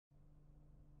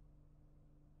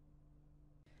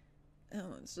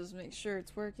Let's just make sure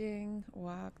it's working.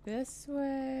 Walk this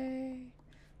way.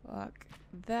 Walk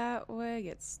that way.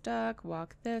 Get stuck.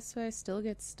 Walk this way. Still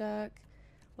get stuck.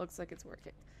 Looks like it's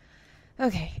working.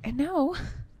 Okay, and now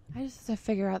I just have to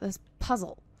figure out this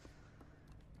puzzle.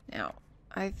 Now,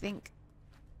 I think...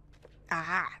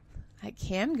 I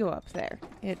can go up there.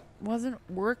 It wasn't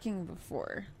working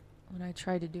before when I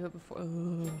tried to do it before.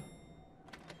 Ugh.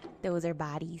 Those are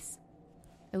bodies.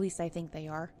 At least I think they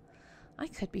are. I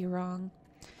could be wrong.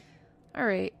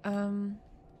 Alright,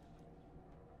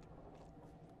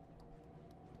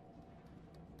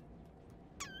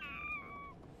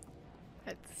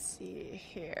 let's see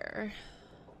here.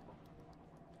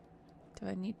 Do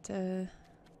I need to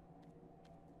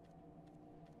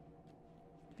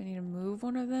move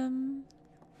one of them?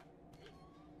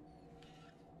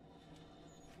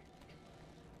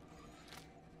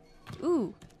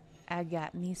 Ooh, I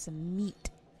got me some meat.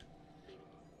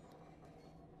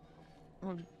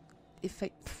 Or if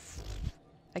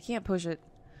I can't push it.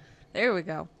 There we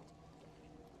go.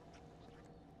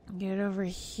 Get over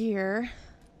here.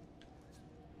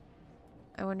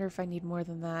 I wonder if I need more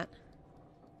than that.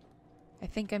 I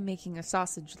think I'm making a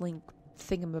sausage link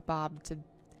thingamabob to...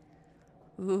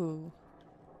 Ooh.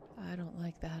 I don't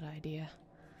like that idea.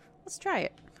 Let's try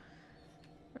it.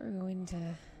 We're going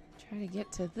to try to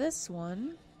get to this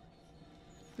one.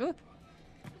 Ooh.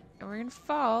 And we're going to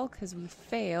fall because we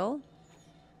fail.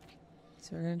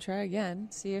 So we're going to try again.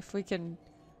 See if we can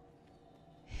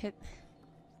hit...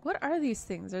 What are these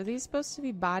things? Are these supposed to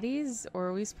be bodies? Or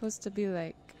are we supposed to be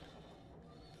like...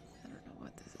 I don't know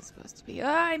what this is supposed to be. Oh,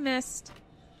 I missed!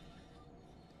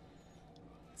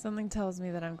 Something tells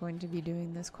me that I'm going to be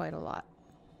doing this quite a lot.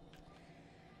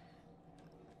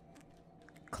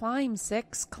 Climb,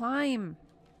 6. Climb!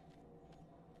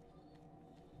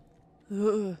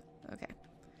 Ugh. Okay.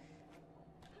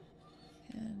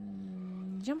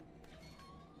 And jump.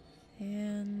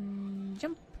 And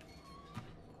jump.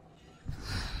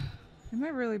 Am I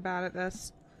really bad at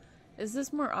this? Is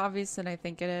this more obvious than I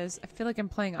think it is? I feel like I'm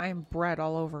playing I Am Bread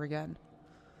all over again.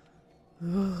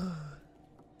 Ugh.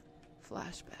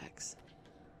 Flashbacks.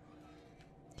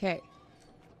 Okay.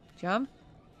 Jump.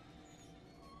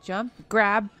 Jump.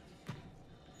 Grab.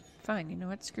 Fine, you know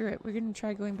what? Screw it. We're going to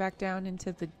try going back down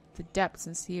into the depths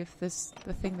and see if the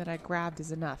thing that I grabbed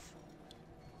is enough.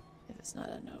 If it's not,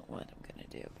 I don't know what I'm going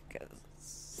to do because...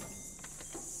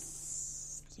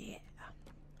 Yeah.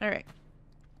 Alright.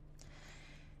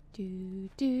 Do,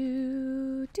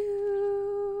 do,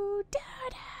 do, da,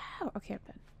 da. Okay, I'm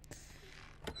done.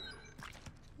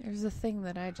 There's a thing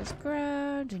that I just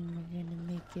grabbed, and we're going to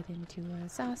make it into a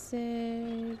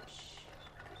sausage.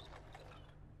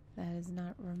 That is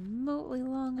not remotely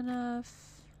long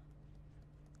enough.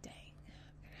 Dang. I'm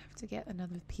going to have to get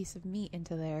another piece of meat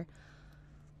into there.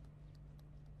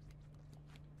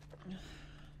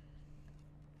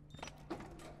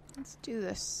 Let's do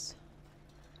this.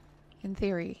 In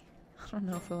theory. I don't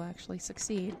know if we'll actually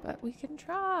succeed, but we can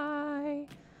try.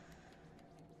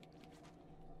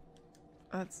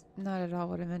 That's not at all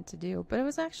what I meant to do, but it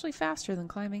was actually faster than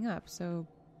climbing up, so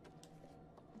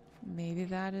maybe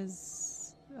that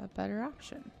is a better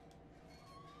option.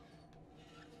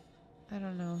 I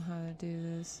don't know how to do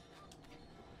this.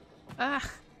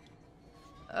 Ah!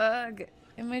 Ugh!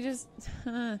 Am I just...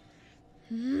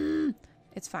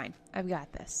 It's fine. I've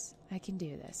got this. I can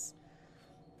do this.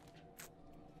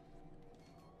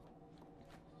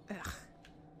 Ugh.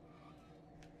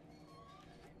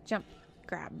 Jump.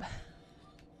 Grab.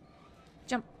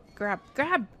 Jump. Grab.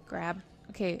 Grab! Grab.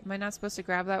 Okay, am I not supposed to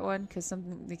grab that one?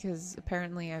 Because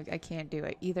apparently I can't do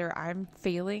it. Either I'm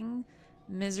failing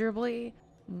miserably.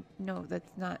 No,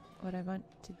 that's not what I want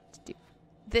to do.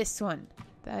 This one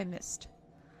that I missed.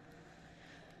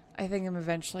 I think I'm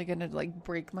eventually gonna like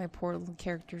break my poor little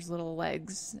character's little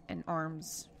legs and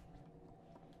arms.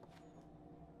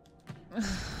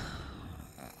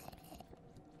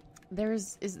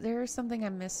 Is there something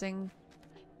I'm missing?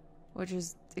 Which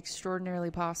is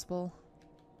extraordinarily possible.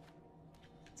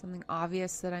 Something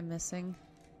obvious that I'm missing.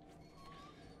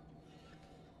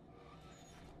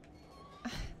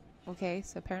 Okay,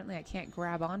 so apparently I can't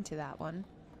grab onto that one.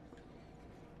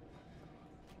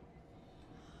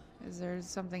 Is there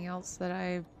something else that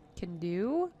I can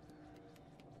do?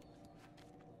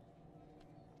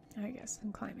 I guess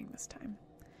I'm climbing this time.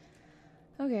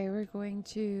 Okay, we're going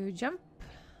to jump.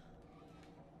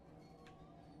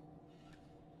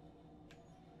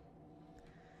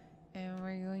 And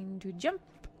we're going to jump.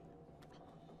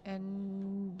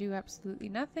 And do absolutely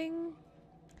nothing.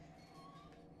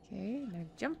 Okay, now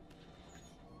jump.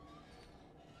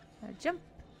 Now jump.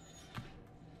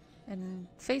 And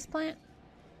faceplant.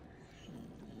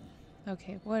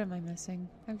 Okay, what am I missing?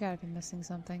 I've got to be missing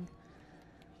something.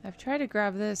 I've tried to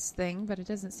grab this thing, but it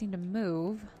doesn't seem to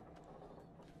move.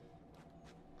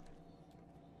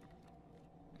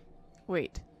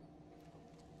 Wait.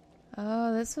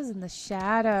 Oh, this was in the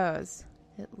shadows.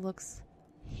 It looks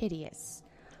hideous.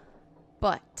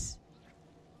 But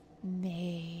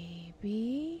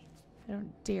maybe I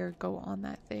don't dare go on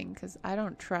that thing because I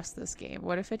don't trust this game.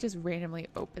 What if it just randomly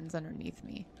opens underneath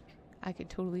me? I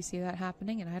could totally see that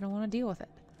happening and I don't want to deal with it.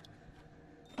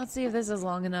 Let's see if this is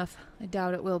long enough. I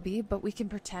doubt it will be, but we can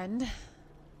pretend.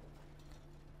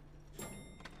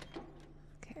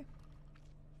 Okay.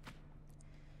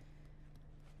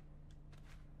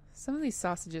 Some of these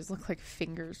sausages look like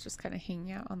fingers just kind of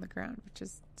hanging out on the ground, which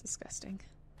is disgusting.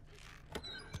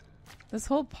 This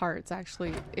whole part's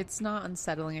actually, it's not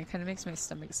unsettling. It kind of makes my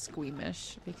stomach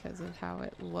squeamish because of how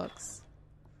it looks.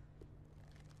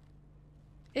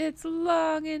 It's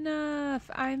long enough.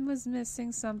 I was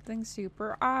missing something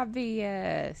super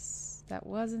obvious. That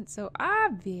wasn't so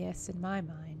obvious in my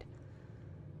mind.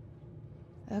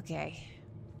 Okay.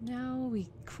 Now we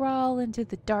crawl into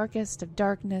the darkest of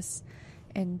darkness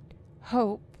and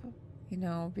hope, you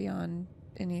know, beyond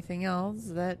anything else,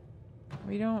 that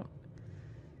we don't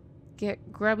get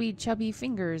grubby, chubby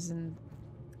fingers, and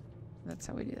that's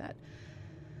how we do that.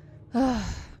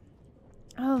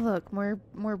 Oh, look, more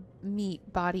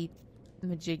meat, body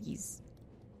majiggies.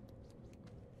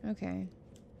 Okay.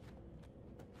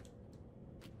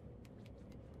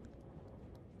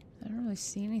 I don't really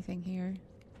see anything here.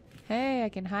 Hey, I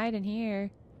can hide in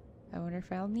here. I wonder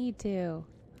if I'll need to.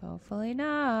 Hopefully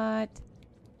not.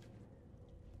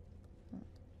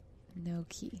 No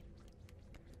key.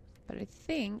 But I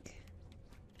think...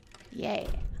 Yeah.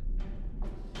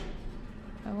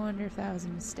 I wonder if that was a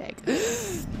mistake.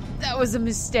 That was a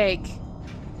mistake.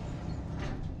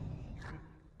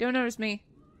 Don't notice me.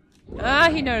 Ah,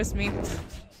 he noticed me.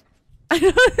 I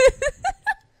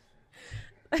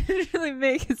didn't really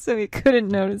make it so he couldn't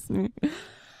notice me.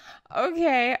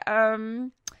 Okay, I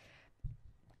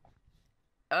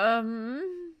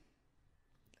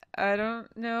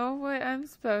don't know what I'm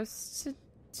supposed to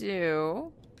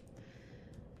do.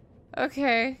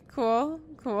 Okay, cool.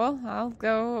 I'll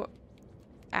go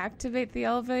activate the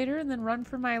elevator and then run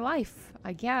for my life,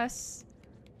 I guess.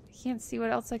 I can't see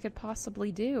what else I could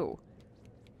possibly do.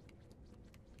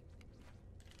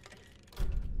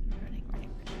 Running.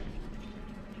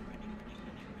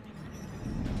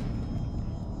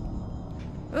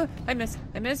 Oh, I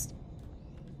missed.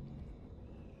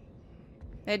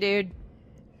 Hey, dude.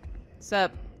 What's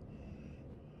up?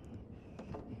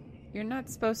 You're not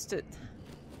supposed to...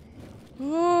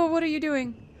 Oh, what are you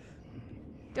doing?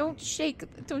 Don't shaky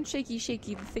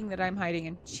the thing that I'm hiding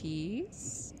in.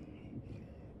 Cheese?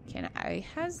 Can I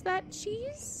has that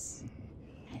cheese?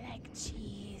 I like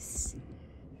cheese.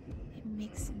 It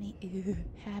makes me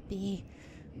happy.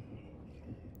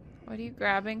 What are you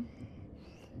grabbing?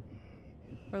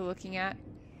 Or looking at?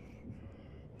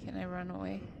 Can I run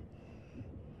away?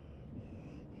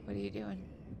 What are you doing?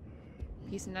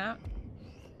 Peacing out?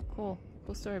 Cool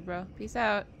story, bro. Peace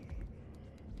out.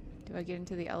 Do I get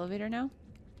into the elevator now?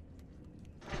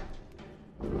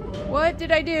 What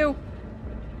did I do?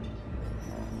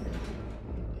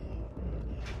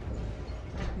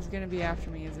 He's gonna be after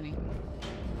me, isn't he?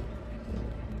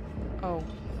 Oh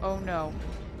no.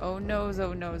 Oh noes.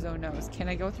 Can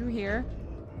I go through here?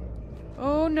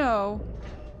 Oh no.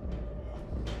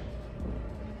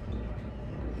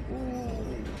 Ooh.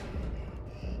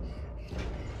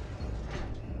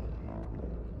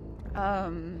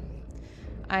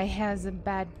 I has a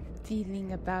bad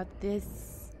feeling about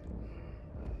this.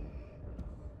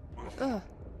 Ugh.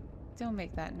 Don't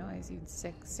make that noise, you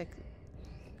sick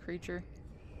creature.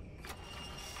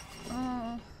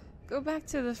 Oh, go back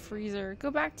to the freezer. Go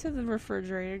back to the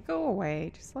refrigerator. Go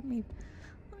away. Just let me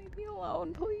be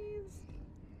alone, please.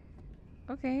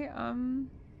 Okay,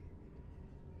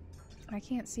 I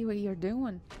can't see what you're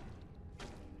doing.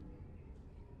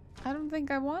 I don't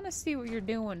think I want to see what you're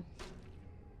doing.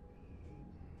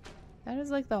 That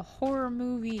is like the horror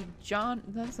movie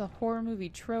that's a horror movie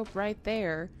trope right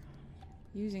there.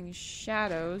 Using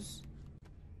shadows.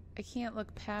 I can't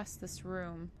look past this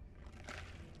room.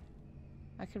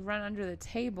 I could run under the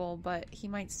table, but he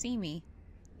might see me.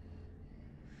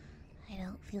 I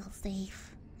don't feel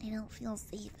safe. I don't feel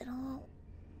safe at all.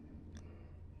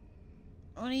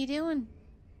 What are you doing?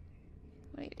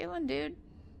 What are you doing, dude?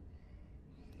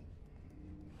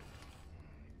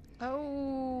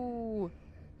 Oh,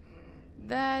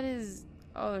 that is...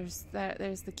 Oh,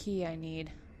 there's the key I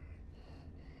need.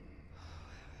 How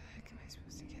the heck am I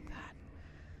supposed to get that?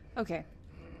 Okay.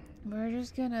 We're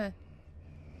just gonna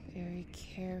Very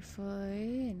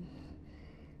carefully and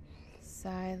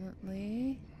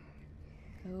silently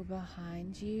go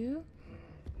behind you.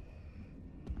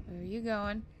 Where are you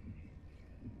going?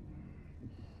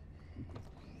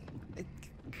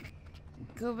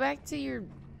 Go back to your...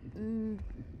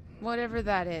 whatever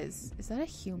that is. Is that a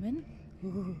human?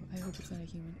 Ooh, I hope it's not a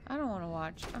human. I don't want to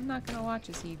watch. I'm not going to watch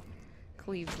as he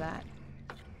cleaves that.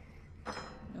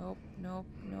 Nope, nope,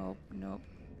 nope, nope.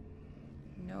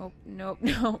 Nope, nope,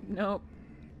 nope, nope.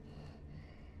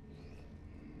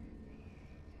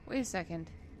 Wait a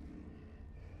second.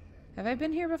 Have I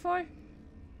been here before?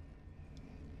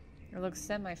 It looks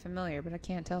semi-familiar, but I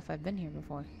can't tell if I've been here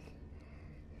before.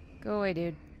 Go away,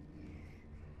 dude.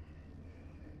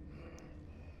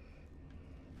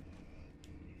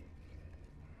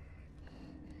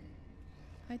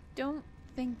 I don't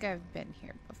think I've been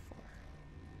here before.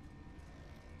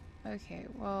 Okay,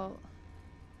 well...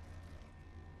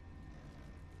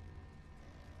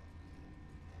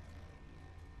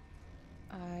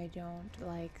 I don't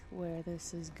like where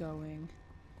this is going.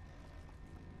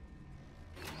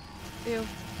 Ew.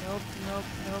 Nope, nope,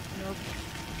 nope, nope.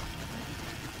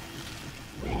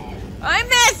 I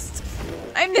missed!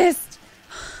 I missed!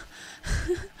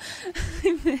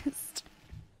 I missed.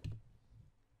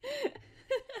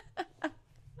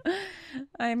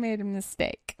 I made a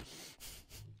mistake.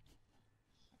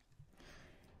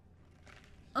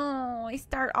 Oh, I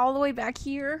start all the way back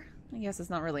here. I guess it's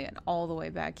not really an all the way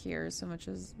back here so much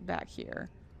as back here.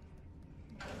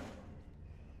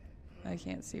 I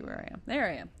can't see where I am. There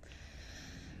I am.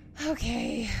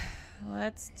 Okay,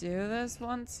 let's do this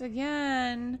once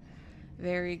again.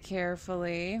 Very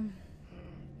carefully.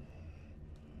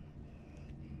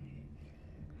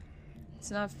 It's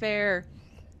not fair.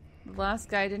 The last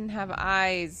guy didn't have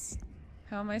eyes.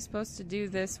 How am I supposed to do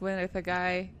this with a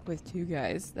guy with two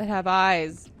guys that have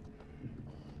eyes?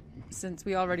 Since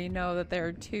we already know that there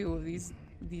are two of these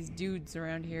dudes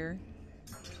around here.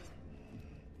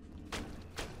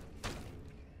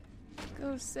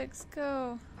 Go, Six,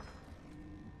 go.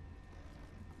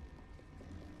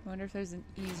 I wonder if there's an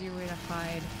easier way to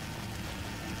hide.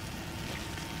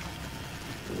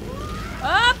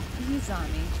 Ah! He saw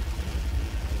me.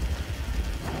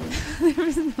 There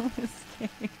was no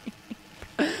escape.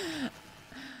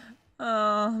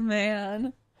 Oh,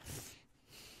 man.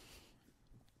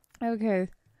 Okay.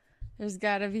 There's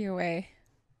gotta be a way.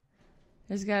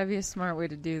 There's gotta be a smart way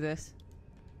to do this.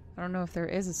 I don't know if there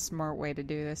is a smart way to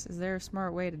do this. Is there a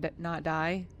smart way to not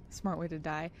die? Smart way to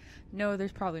die? No,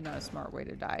 there's probably not a smart way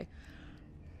to die.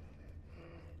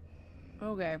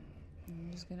 Okay.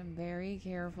 I'm just gonna very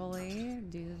carefully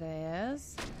do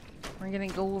this. We're gonna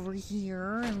go over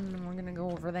here, and we're gonna go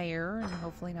over there, and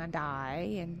hopefully not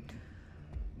die, and...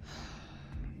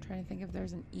 I'm trying to think if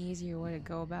there's an easier way to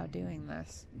go about doing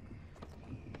this.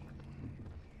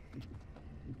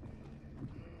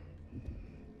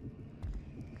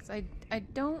 Because I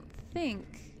don't think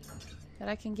that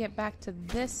I can get back to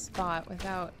this spot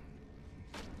without...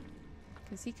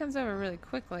 Because he comes over really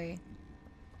quickly.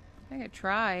 I could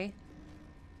try.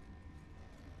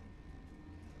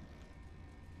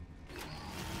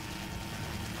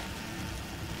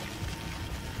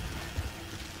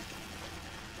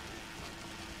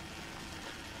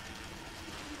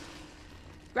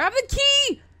 Grab the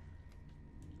key!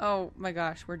 Oh my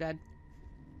gosh, we're dead.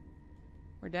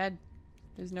 We're dead.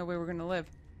 There's no way we're gonna live.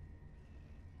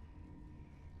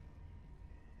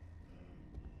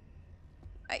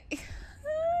 I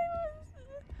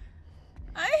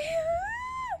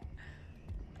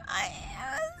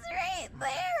was right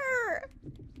there!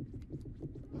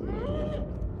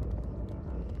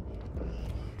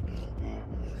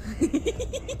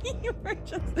 We're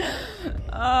just...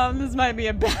 this might be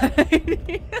a bad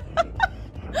idea.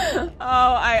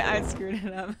 Oh, I screwed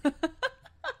it up.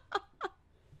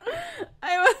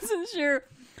 I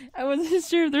wasn't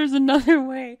sure if there's another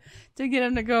way to get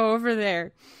him to go over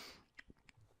there.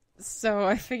 So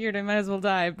I figured I might as well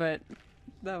die, but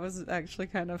that was actually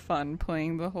kind of fun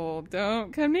playing the whole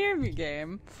 "don't come near me"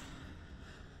 game.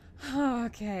 Oh,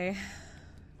 okay.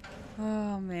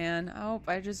 Oh man, I hope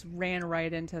I just ran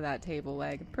right into that table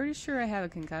leg. I'm pretty sure I have a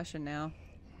concussion now.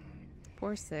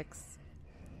 Poor Six.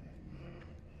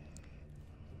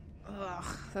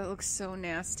 Ugh, that looks so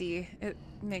nasty. It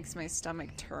makes my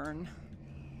stomach turn.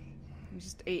 I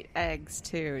just ate eggs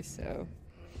too, so...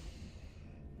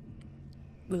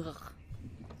 Ugh.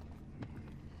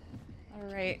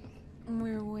 Alright,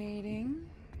 we're waiting.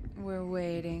 We're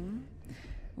waiting.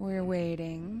 We're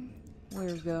waiting.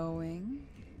 We're going.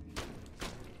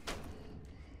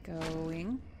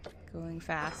 Going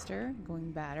faster,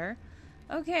 going better.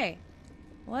 Okay,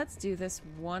 Let's do this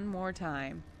one more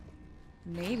time.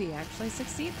 Maybe actually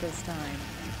succeed this time.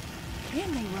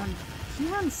 Man, they run. He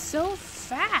runs so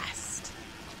fast.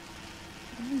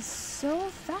 He's so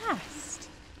fast.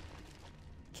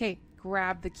 Okay,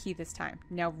 grab the key this time.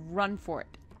 Now run for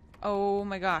it. Oh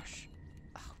my gosh.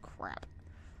 Oh, crap.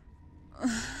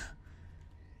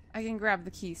 I can grab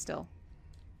the key still.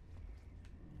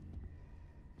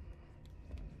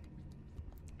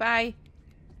 Bye.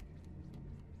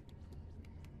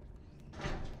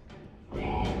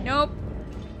 Nope.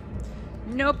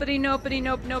 Nobody, nobody,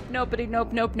 nope, nope, nobody,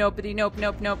 nope, nope, nobody, nope,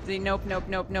 nope, nobody, nope, nope,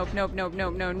 nope, nope, nope, nope,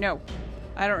 nope, no, no.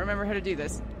 I don't remember how to do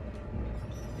this.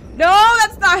 No,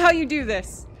 that's not how you do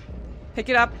this. Pick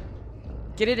it up.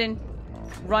 Get it in.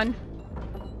 Run.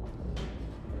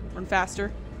 Run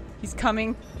faster. He's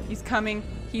coming. He's coming.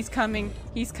 He's coming.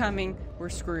 He's coming. We're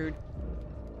screwed.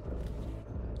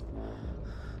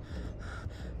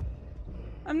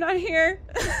 I'm not here.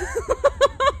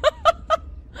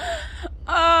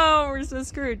 Oh, we're so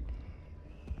screwed.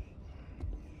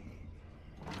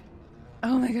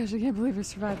 Oh my gosh, I can't believe we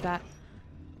survived that.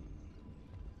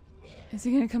 Is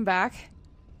he gonna come back?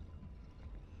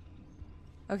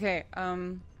 Okay,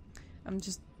 I'm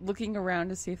just looking around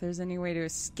to see if there's any way to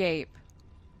escape.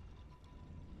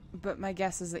 But my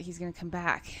guess is that he's gonna come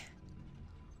back.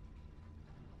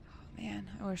 Oh man,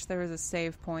 I wish there was a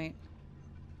save point.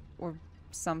 Or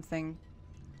something.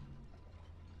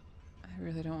 I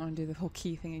really don't want to do the whole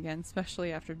key thing again,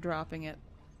 especially after dropping it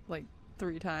like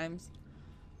 3 times.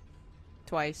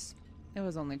 Twice. It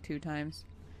was only 2 times.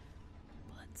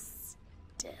 But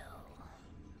still.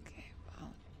 Okay,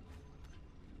 well.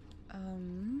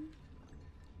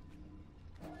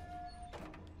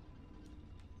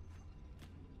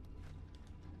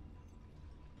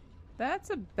 That's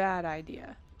a bad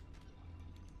idea.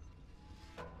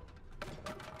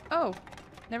 Oh,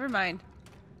 never mind.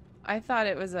 I thought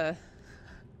it was a...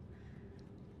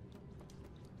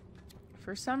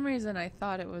 For some reason, I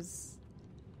thought it was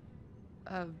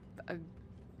an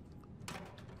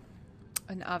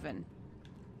oven,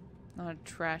 not a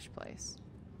trash place.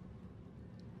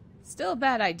 Still a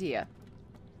bad idea.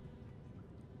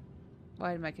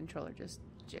 Why did my controller just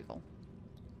jiggle?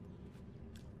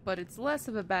 But it's less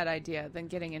of a bad idea than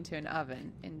getting into an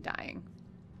oven and dying.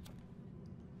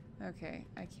 Okay,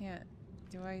 I can't...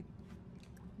 Do I...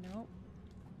 Nope.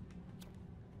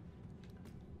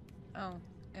 Oh.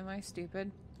 Am I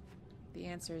stupid? The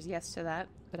answer is yes to that,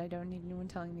 but I don't need anyone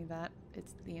telling me that.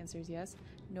 The answer is yes.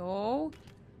 No.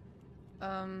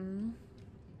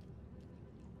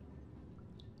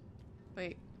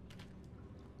 Wait.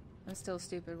 I'm still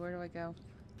stupid. Where do I go?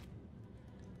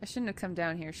 I shouldn't have come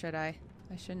down here, should I?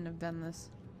 I shouldn't have done this.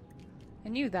 I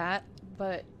knew that,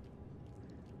 but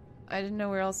I didn't know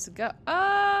where else to go.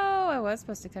 Oh, I was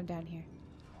supposed to come down here.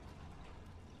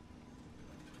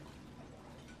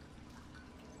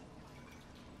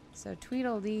 So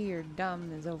Tweedledee, you're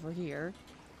dumb, is over here.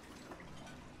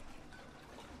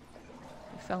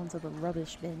 We fell into the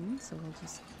rubbish bin, so we'll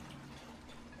just...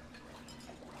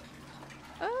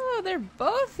 Oh, they're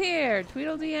both here!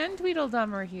 Tweedledee and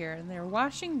Tweedledum are here, and they're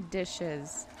washing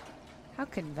dishes. How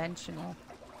conventional.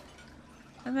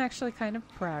 I'm actually kind of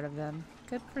proud of them.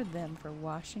 Good for them for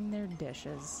washing their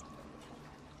dishes.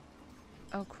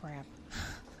 Oh, crap.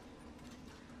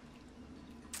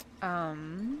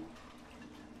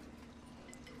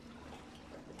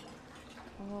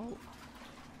 Well,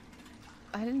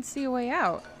 I didn't see a way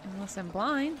out, unless I'm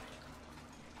blind.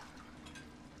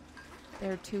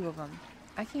 There are 2 of them.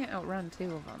 I can't outrun 2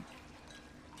 of them.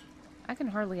 I can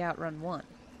hardly outrun 1,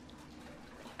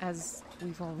 as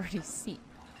we've already seen.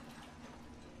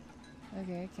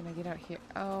 Okay, can I get out here?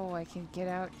 Oh, I can get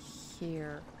out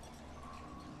here.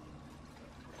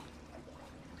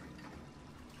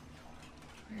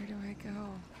 Where do I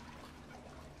go?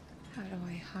 How do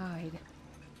I hide?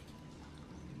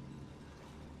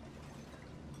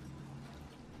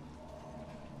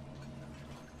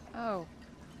 Oh,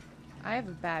 I have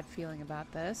a bad feeling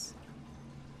about this.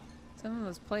 Some of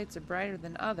those plates are brighter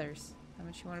than others. How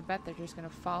much you want to bet they're just going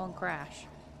to fall and crash?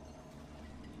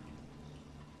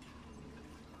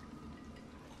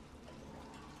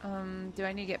 Do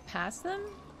I need to get past them?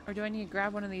 Or do I need to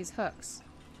grab one of these hooks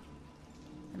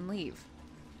and leave?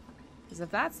 Because if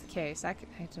that's the case, that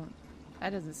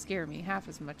doesn't scare me half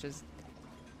as much as...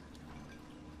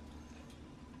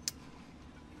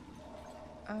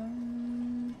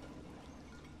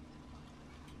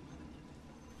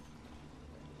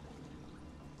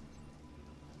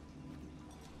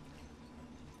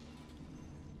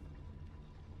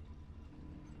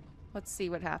 Let's see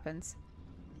what happens.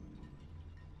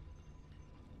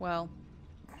 Well,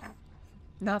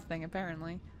 Nothing,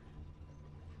 apparently.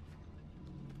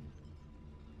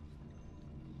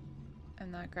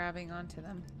 I'm not grabbing onto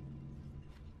them.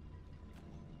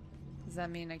 Does that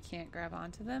mean I can't grab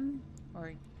onto them?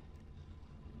 Or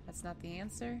that's not the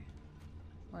answer?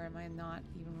 Or am I not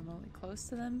even remotely close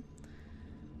to them?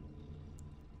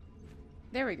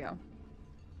 There we go.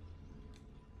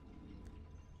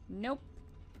 Nope.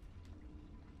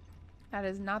 That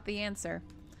is not the answer.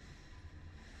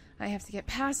 I have to get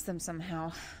past them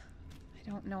somehow. I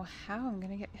don't know how I'm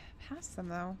gonna get past them,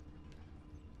 though.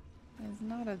 It's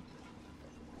not a...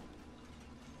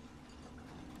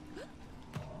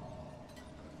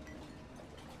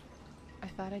 I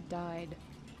thought I died,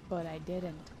 but I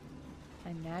didn't.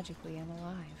 I magically am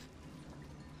alive.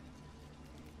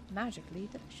 Magically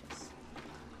delicious.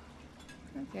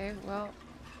 Okay, well...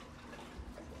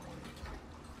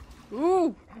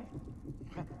 Ooh!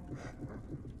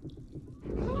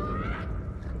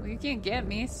 Well, you can't get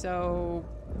me, so...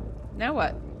 Now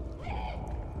what?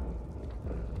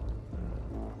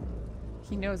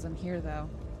 He knows I'm here, though.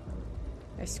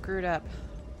 I screwed up.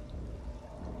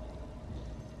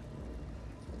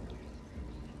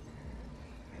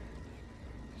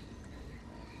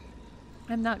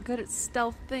 I'm not good at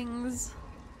stealth things.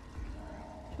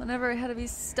 Whenever I had to be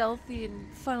stealthy in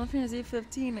Final Fantasy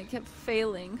 15, I kept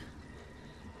failing.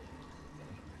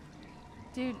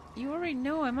 Dude, you already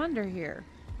know I'm under here.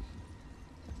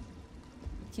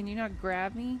 Can you not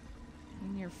grab me?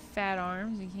 In your fat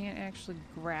arms, you can't actually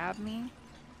grab me?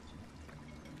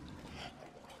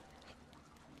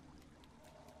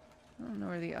 I don't know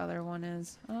where the other one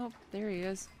is. Oh, there he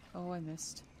is. Oh, I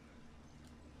missed.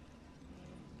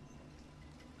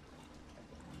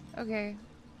 Okay,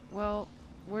 well,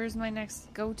 where's my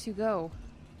next go?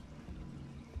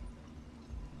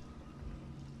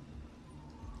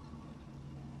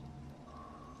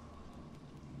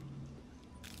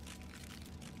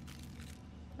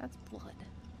 That's blood.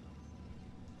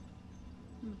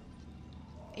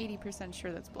 80%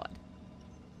 sure that's blood.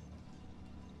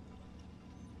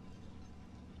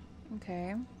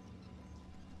 Okay.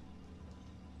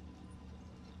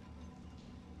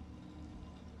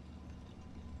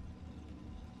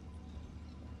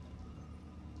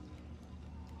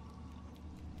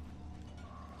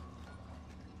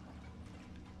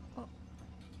 Oh.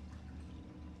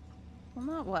 Well,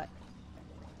 not what?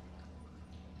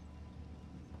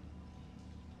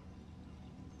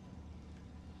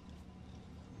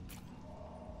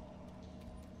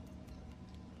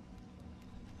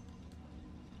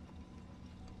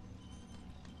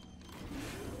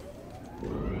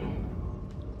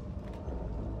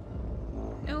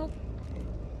 Nope.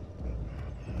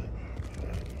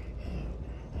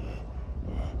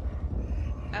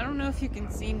 I don't know if you can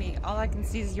see me. All I can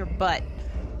see is your butt.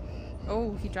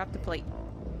 Oh, he dropped the plate.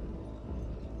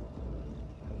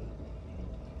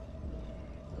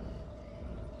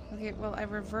 Okay, well, I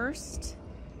reversed.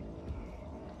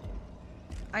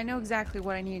 I know exactly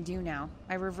what I need to do now.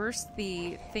 I reversed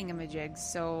the thingamajigs,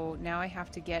 so now I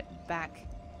have to get back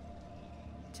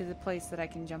to the place that I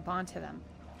can jump onto them.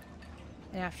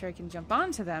 And after I can jump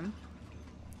onto them,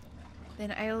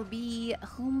 then I'll be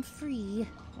home free.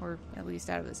 Or at least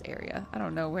out of this area. I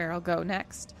don't know where I'll go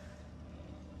next.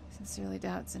 Sincerely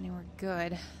doubt it's anywhere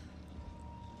good.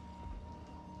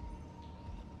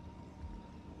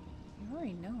 You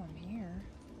already know I'm here.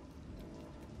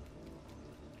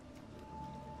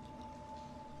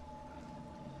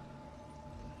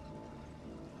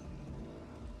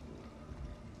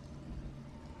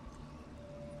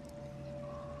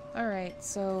 Alright,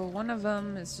 so one of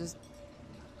them is just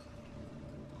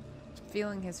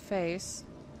feeling his face.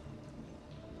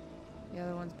 The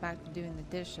other one's back to doing the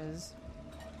dishes.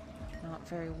 Not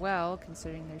very well,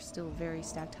 considering they're still very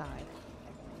stacked high.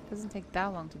 Doesn't take that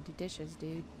long to do dishes,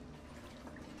 dude.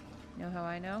 You know how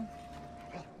I know?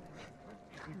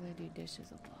 They do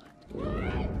dishes a lot.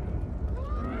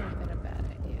 That might have been a bad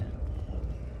idea.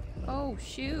 Oh,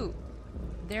 shoot!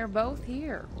 They're both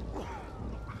here.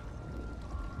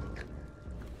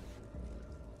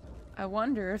 I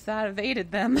wonder if that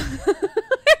evaded them. I have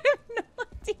no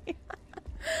idea.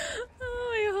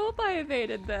 Oh, I hope I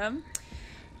evaded them.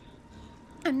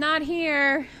 I'm not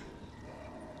here.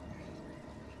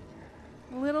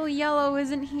 Little yellow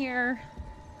isn't here.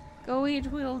 Go eat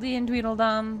Tweedledee and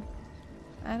Tweedledum.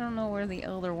 I don't know where the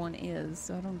elder one is,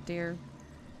 so I don't dare.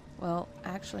 Well,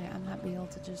 actually, I might be able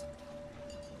to just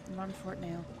run for it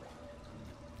now.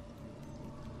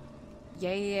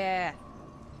 Yeah.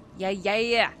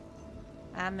 Yeah.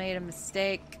 I made a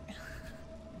mistake.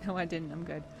 No, I didn't. I'm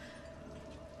good.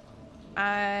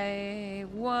 I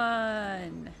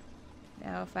won.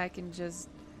 Now if I can just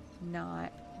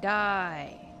not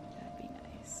die. That'd be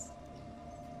nice.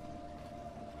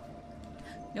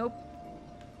 Nope.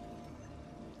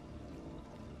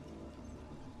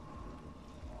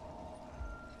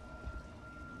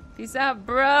 Peace out,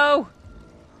 bro.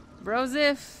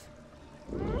 Brosif.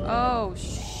 Oh,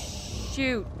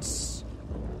 shoot.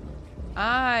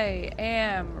 I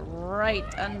am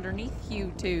right underneath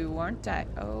you two, aren't I?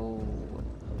 Oh.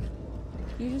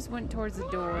 He just went towards the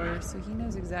door, so he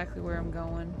knows exactly where I'm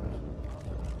going.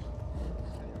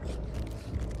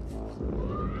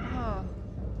 Oh.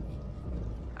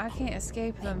 I can't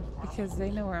escape them because they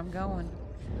know where I'm going.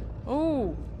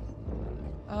 Oh.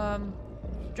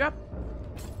 Drop.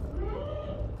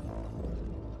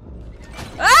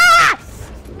 Ah!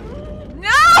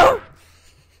 No!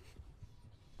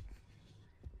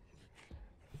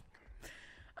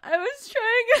 I was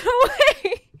trying to get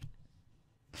away.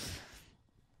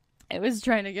 I was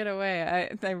trying to get away.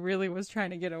 I really was trying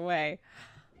to get away.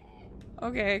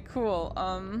 Okay, cool.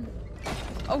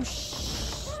 Oh,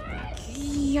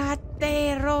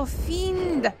 Chiatero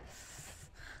fiend.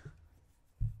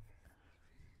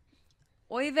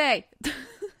 Oy vey.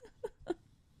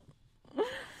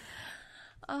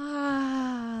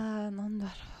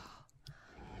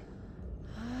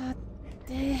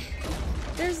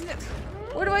 There's no...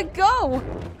 Where do I go?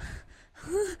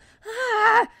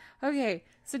 Okay,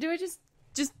 so do I just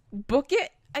book it?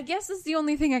 I guess it's the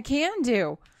only thing I can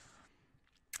do.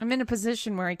 I'm in a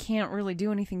position where I can't really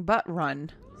do anything but run.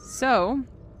 So,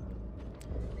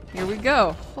 here we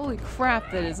go. Holy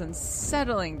crap, that is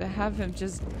unsettling to have him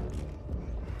just...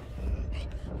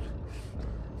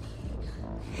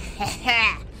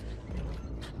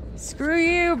 Screw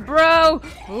you, bro!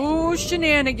 Ooh,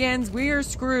 shenanigans. We are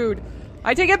screwed.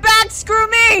 I take it back! Screw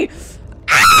me!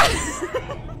 Ah!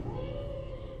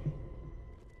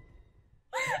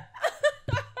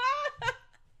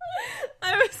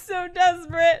 I was so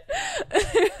desperate.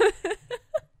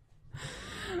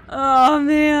 Oh,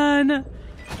 man.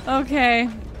 Okay.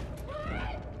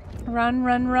 Run,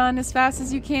 run, run as fast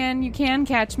as you can. You can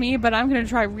catch me, but I'm gonna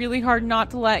try really hard not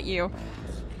to let you.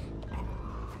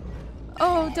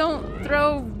 Oh, don't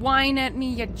throw wine at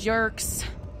me, you jerks.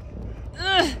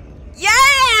 Ugh.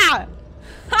 Yeah!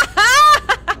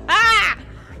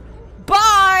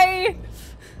 Bye!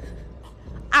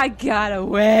 I got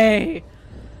away.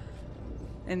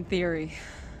 In theory.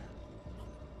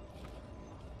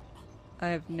 I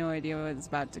have no idea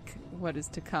what is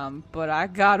to come, but I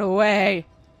got away.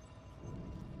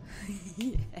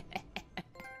 Yes.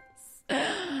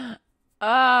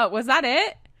 Was that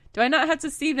it? Do I not have to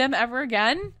see them ever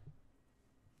again?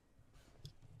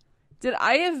 Did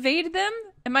I evade them?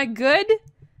 Am I good?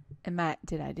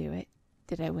 Did I do it?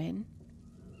 Did I win?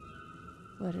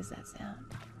 What does that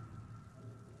sound?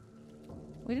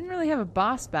 We didn't really have a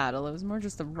boss battle. It was more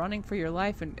just the running for your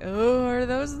life and... Oh, are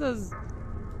those...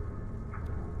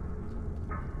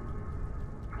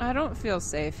 I don't feel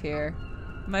safe here.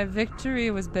 My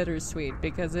victory was bittersweet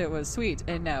because it was sweet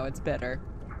and now it's bitter.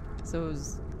 So it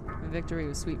was... My victory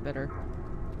was sweet bitter.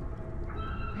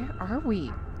 Where are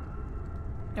we?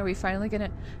 Are we finally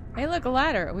gonna... Hey, look, a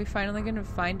ladder. Are we finally gonna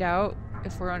find out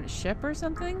if we're on a ship or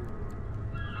something?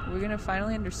 Are we gonna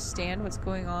finally understand what's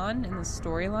going on in the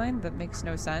storyline that makes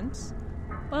no sense?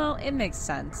 Well, it makes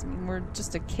sense. I mean, we're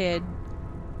just a kid.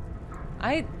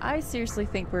 I seriously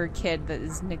think we're a kid that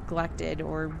is neglected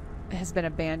or has been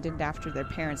abandoned after their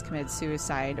parents committed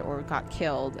suicide or got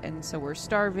killed. And so we're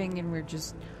starving and we're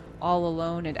just all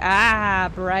alone and...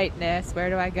 brightness. Where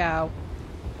do I go?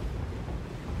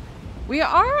 We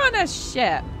are on a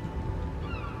ship.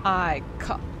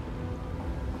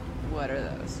 What are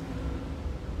those?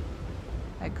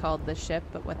 I called the ship,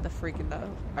 but what the freaking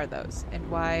are those? And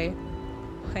why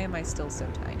am I still so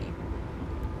tiny?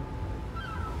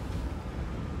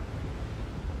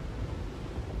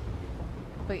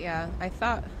 But yeah, I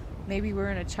thought maybe we're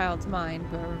in a child's mind,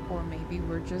 or maybe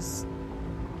we're just...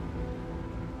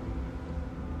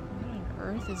 What on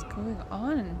earth is going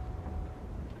on?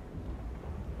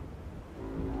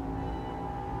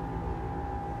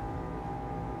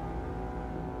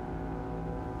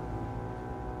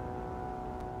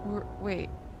 Wait.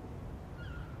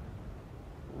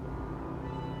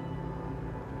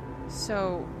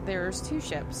 So, there's two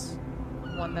ships.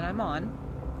 One that I'm on,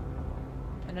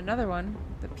 and another one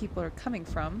that people are coming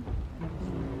from.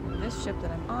 And this ship that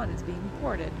I'm on is being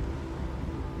boarded.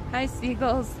 Hi,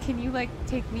 seagulls. Can you, like,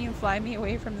 take me and fly me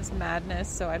away from this madness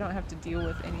so I don't have to deal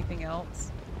with anything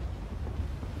else?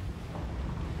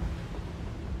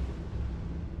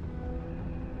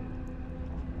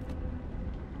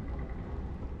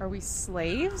 Are we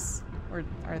slaves? Or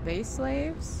are they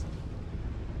slaves?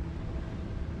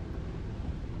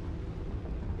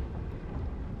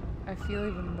 I feel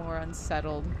even more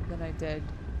unsettled than I did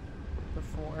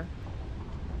before.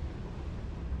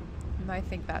 And I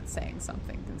think that's saying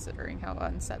something, considering how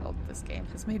unsettled this game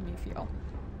has made me feel.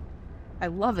 I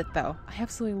love it, though. I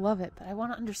absolutely love it, but I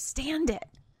want to understand it.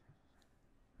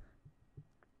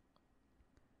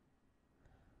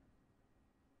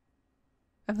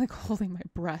 I'm like holding my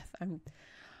breath.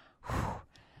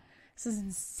 This is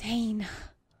insane.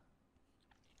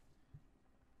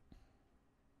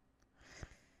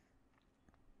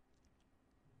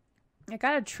 I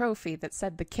got a trophy that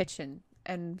said the kitchen,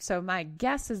 and so my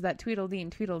guess is that Tweedledee and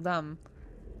Tweedledum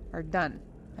are done.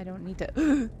 I don't need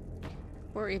to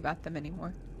worry about them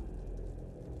anymore.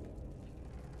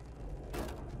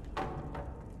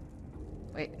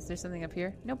 Wait, is there something up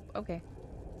here? Nope. Okay.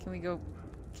 Can we go?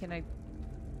 Can I?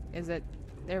 Is it?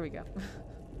 There we go.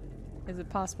 Is it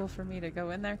possible for me to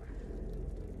go in there?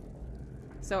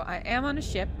 So I am on a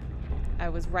ship. I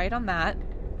was right on that.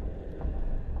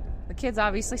 The kid's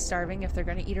obviously starving if they're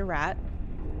going to eat a rat.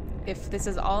 If this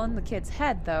is all in the kid's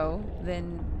head, though,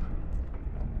 then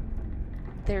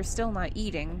they're still not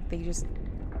eating. They just...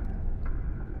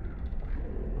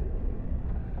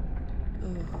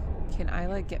 Ugh. Can I,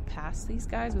 like, get past these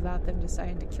guys without them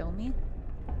deciding to kill me?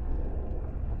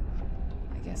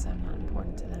 I guess I'm not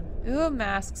important to them. Ooh,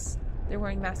 masks. They're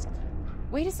wearing masks.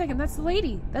 Wait a second, that's the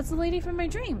lady. That's the lady from my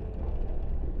dream.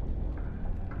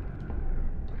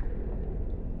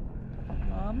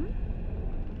 Mom?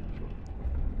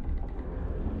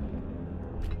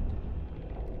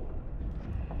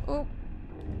 Oh.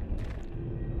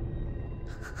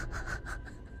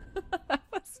 That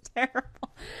was terrible.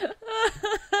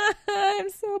 I'm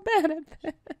so bad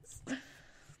at this.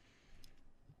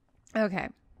 Okay.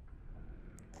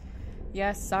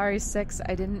 Yes, sorry, 6.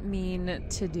 I didn't mean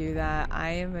to do that. I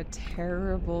am a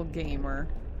terrible gamer.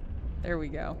 There we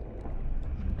go.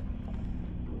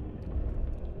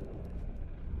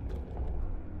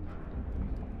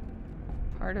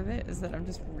 Part of it is that I'm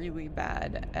just really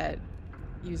bad at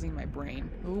using my brain.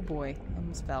 Oh boy,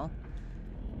 almost fell.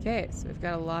 Okay, so we've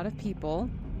got a lot of people.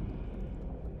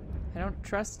 I don't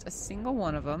trust a single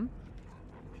one of them.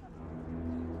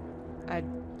 I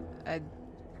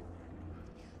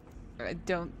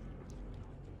don't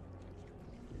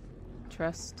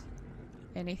trust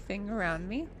anything around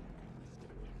me.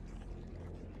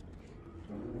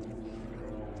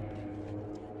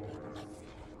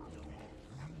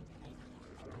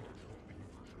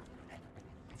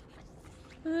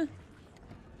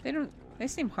 They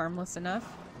seem harmless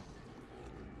enough.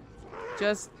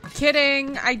 Just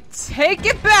kidding. I take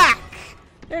it back.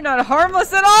 They're not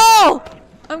harmless at all.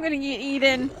 I'm gonna get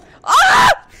eaten.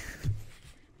 Ah!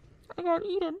 I got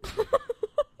eaten.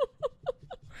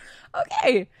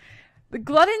 Okay. The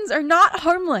gluttons are not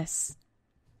harmless.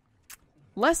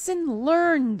 Lesson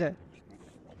learned.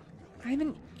 I'm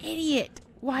an idiot.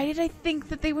 Why did I think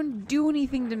that they wouldn't do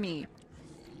anything to me?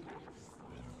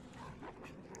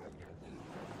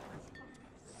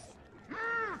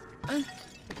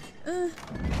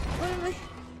 What am I?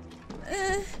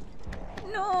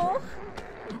 No.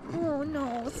 Oh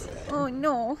no. Oh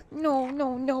no. No,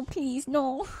 no, no, please,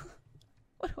 no.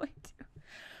 What do I do?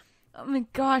 Oh my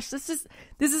gosh, this is,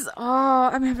 oh,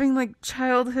 I'm having like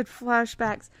childhood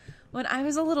flashbacks. When I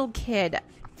was a little kid,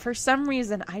 for some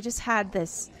reason, I just had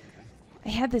this,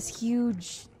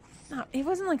 huge, no, it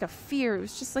wasn't like a fear, it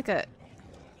was just like a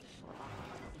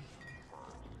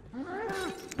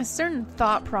certain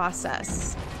thought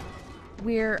process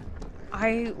where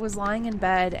I was lying in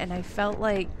bed and I felt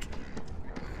like,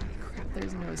 crap,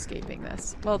 there's no escaping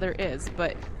this. Well, there is,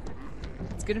 but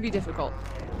it's gonna be difficult.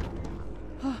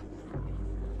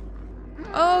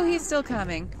 Oh, he's still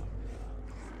coming.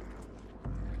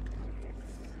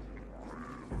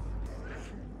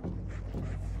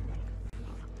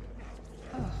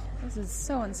 Oh, this is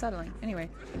so unsettling. Anyway.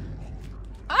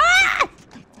 Ah!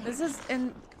 This is,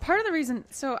 and part of the reason,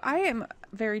 so I am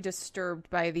very disturbed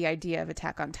by the idea of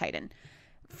Attack on Titan.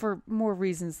 For more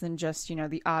reasons than just, you know,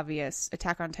 the obvious.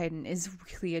 Attack on Titan is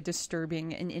really a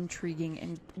disturbing and intriguing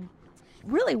and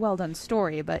really well done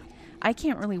story, but I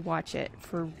can't really watch it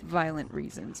for violent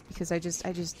reasons because I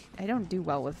don't do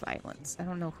well with violence. I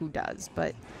don't know who does,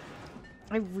 but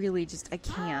I really I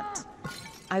can't.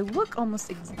 I look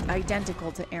almost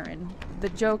identical to Aaron. The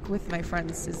joke with my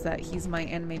friends is that he's my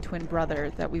anime twin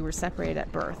brother, that we were separated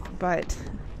at birth, but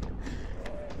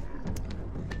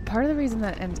part of the reason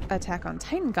that Attack on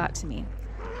Titan got to me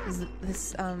is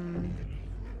this,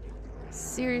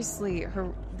 seriously,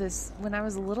 when I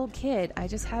was a little kid, I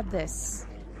just had this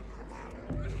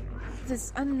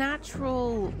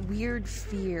unnatural, weird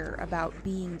fear about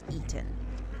being eaten.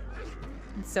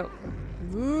 And so...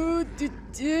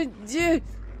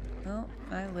 Well,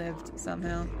 I lived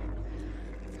somehow.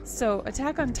 So,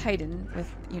 Attack on Titan,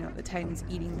 with, you know, the Titans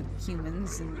eating the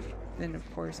humans, and then,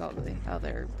 of course, all the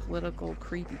other political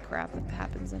creepy crap that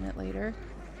happens in it later.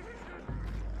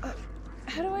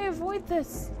 How do I avoid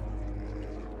this?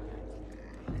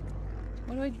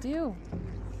 What do I do?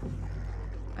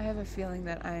 I have a feeling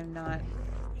that I am not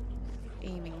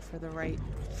aiming for the right...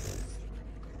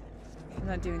 I'm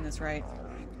not doing this right.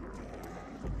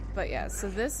 But yeah, so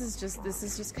this is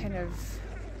just kind of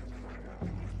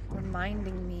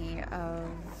reminding me of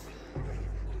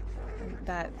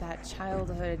that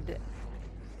childhood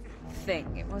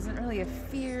thing. It wasn't really a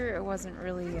fear, it wasn't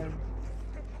really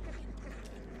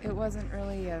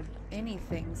a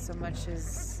anything so much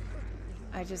as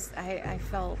I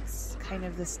felt kind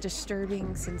of this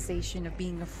disturbing sensation of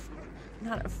being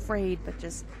not afraid, but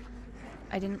just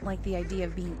I didn't like the idea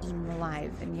of being eaten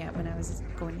alive. And yet when I was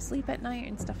going to sleep at night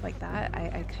and stuff like that,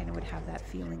 I kind of would have that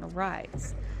feeling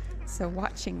arise. So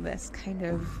watching this kind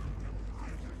of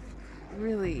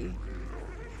really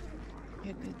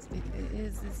it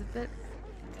is a bit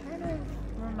kind of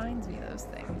reminds me of those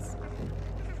things.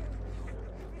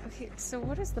 Okay, so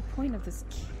what is the point of this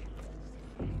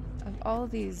of all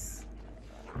these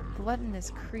gluttonous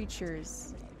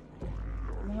creatures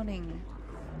wanting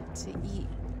to eat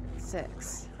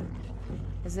 6?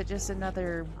 Is it just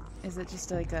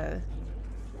like a...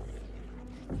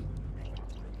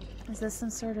 Is this some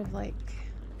sort of like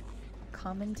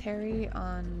commentary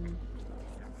on...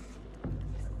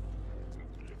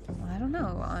 Well, I don't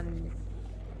know, I don't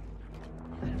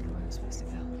know where I'm supposed to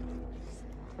go.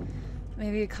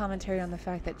 Maybe a commentary on the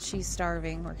fact that she's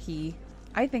starving, or he.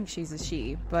 I think she's a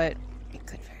she, but it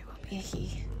could very well be a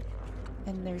he.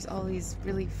 And there's all these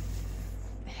really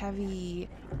heavy,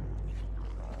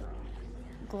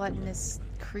 gluttonous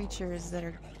creatures that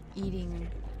are eating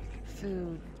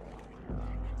food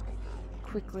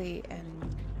quickly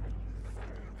and...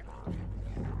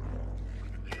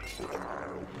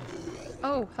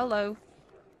 Oh, hello.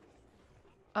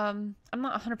 I'm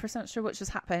not 100% sure what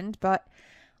just happened, but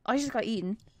I just got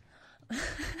eaten.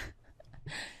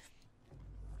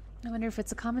 I wonder if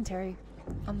it's a commentary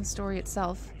on the story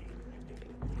itself.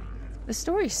 The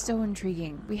story is so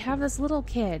intriguing. We have this little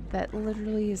kid that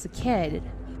literally is a kid,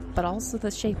 but also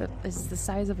the shape is the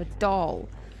size of a doll.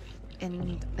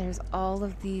 And there's all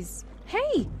of these...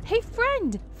 Hey! Hey,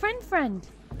 friend! Friend!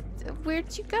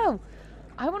 Where'd you go?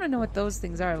 I want to know what those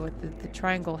things are with the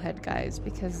triangle head guys,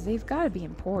 because they've got to be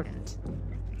important.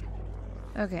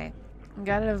 Okay.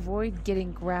 Gotta avoid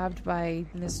getting grabbed by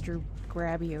Mr.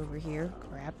 Grabby over here.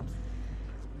 Grab.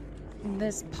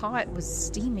 This pot was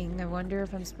steaming. I wonder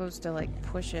if I'm supposed to, like,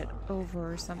 push it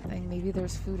over or something. Maybe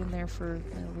there's food in there for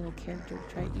a little character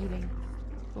to try eating.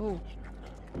 Oh.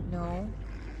 No.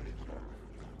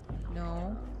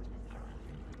 No.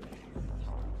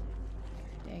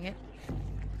 Dang it.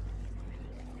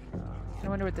 I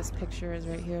wonder what this picture is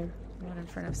right here. The one in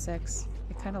front of 6.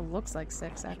 It kind of looks like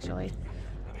 6, actually.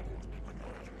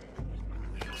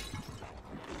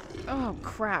 Oh,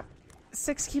 crap.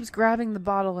 6 keeps grabbing the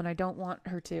bottle and I don't want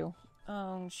her to.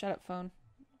 Oh, shut up, phone.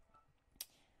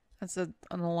 That's an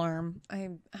alarm. I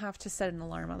have to set an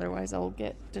alarm, otherwise I'll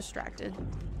get distracted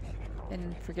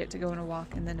and forget to go on a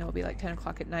walk, and then it'll be like 10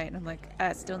 o'clock at night and I'm like,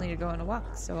 I still need to go on a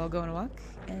walk, so I'll go on a walk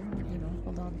and, you know,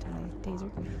 hold on to my taser.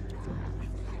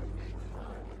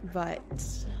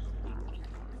 But...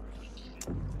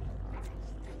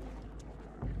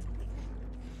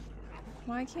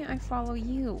 why can't I follow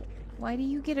you? Why do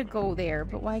you get to go there,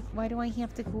 but why do I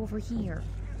have to go over here?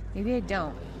 Maybe I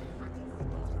don't.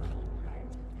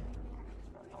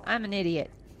 I'm an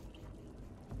idiot.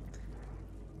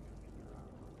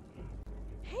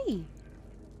 Hey!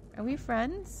 Are we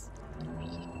friends?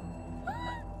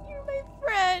 You're my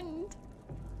friend!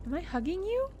 Am I hugging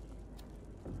you?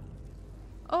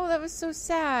 Oh, that was so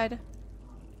sad.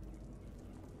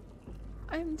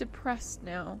 I'm depressed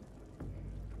now.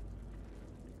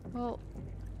 Well...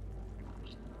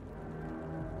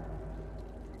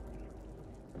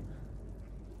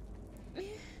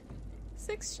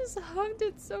 6 just hugged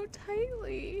it so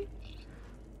tightly.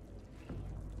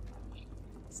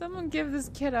 Someone give this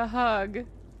kid a hug.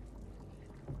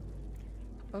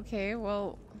 Okay,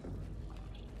 well...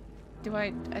 do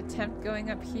I attempt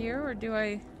going up here, or do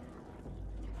I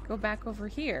go back over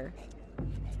here?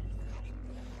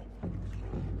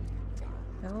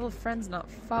 My little friend's not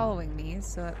following me,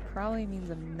 so that probably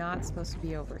means I'm not supposed to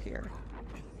be over here.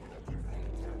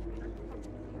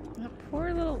 That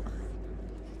poor little...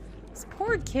 this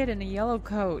poor kid in a yellow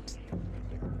coat.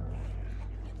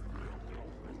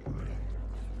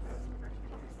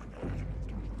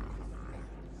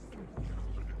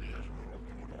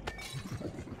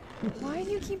 Why do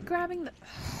you keep grabbing the...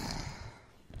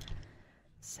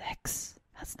 6.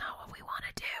 That's not what we want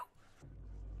to do.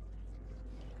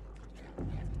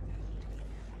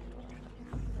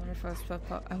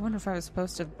 I wonder if I was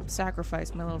supposed to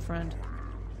sacrifice my little friend.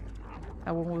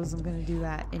 I wasn't going to do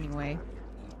that anyway.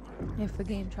 If the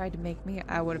game tried to make me,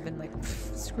 I would have been like,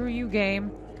 screw you,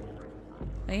 game.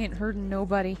 I ain't hurting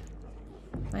nobody.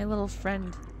 My little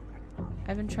friend.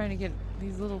 I've been trying to get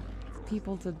these little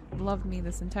people to love me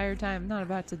this entire time. I'm not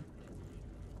about to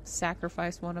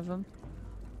sacrifice one of them.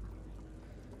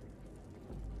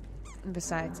 And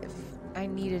besides, if I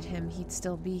needed him, he'd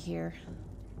still be here.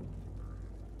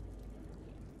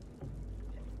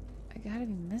 I gotta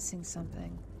be missing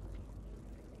something.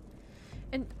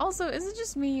 And also, is it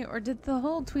just me, or did the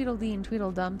whole Tweedledee and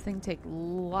Tweedledum thing take a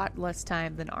lot less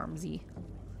time than Armsy?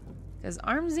 Because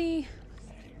Armsy...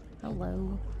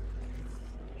 Hello.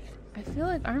 I feel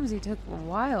like Armsy took a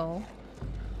while,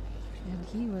 and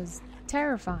he was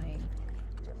terrifying.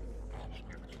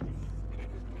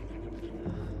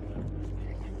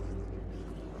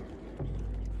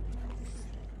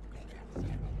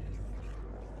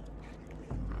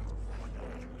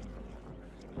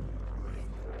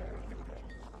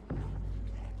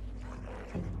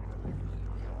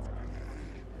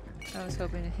 I was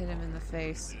hoping to hit him in the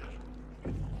face.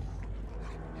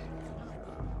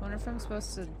 Wonder if I'm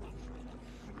supposed to...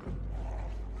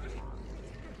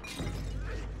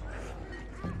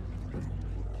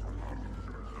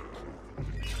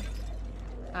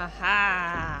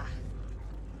 Aha!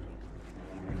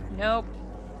 Nope.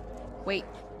 Wait.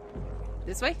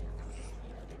 This way?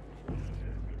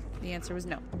 The answer was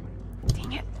no.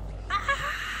 Dang it.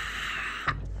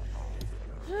 Ah!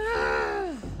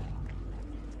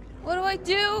 What do I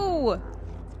do?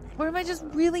 Or am I just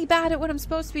really bad at what I'm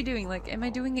supposed to be doing? Like, am I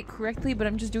doing it correctly, but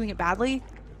I'm just doing it badly?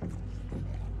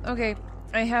 Okay,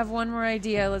 I have one more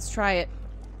idea. Let's try it.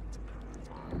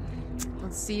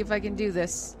 Let's see if I can do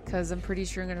this, because I'm pretty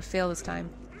sure I'm going to fail this time.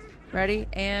 Ready?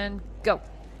 And go.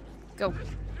 Go.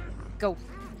 Go.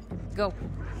 Go.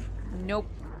 Nope.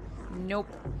 Nope.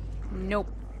 Nope.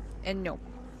 And nope.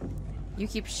 You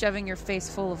keep shoving your face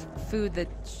full of food that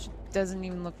doesn't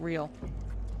even look real.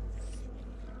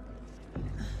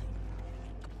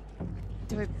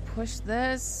 Do I push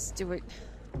this? Do I...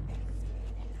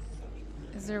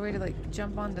 Is there a way to, like,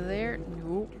 jump onto there?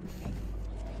 Nope.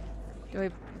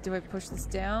 Do I push this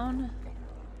down?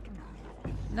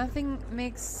 Nothing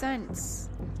makes sense.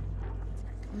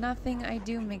 Nothing I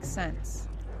do makes sense.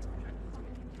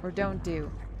 Or don't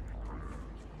do.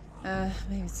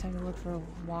 Maybe it's time to look for a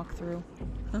walkthrough.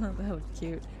 That would be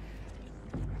cute.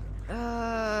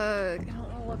 I don't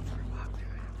want to look for a walkthrough.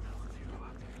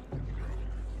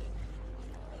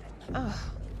 Ugh.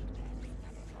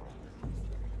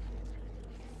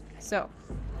 So,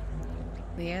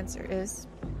 the answer is,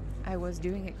 I was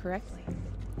doing it correctly.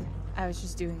 I was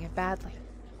just doing it badly.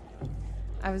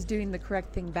 I was doing the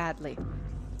correct thing badly.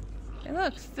 Hey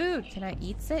look, food! Can I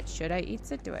eat it? Should I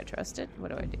eat it? Do I trust it?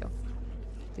 What do I do?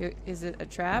 Is it a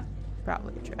trap?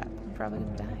 Probably a trap. I'm probably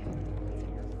gonna die.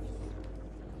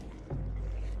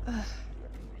 Ugh.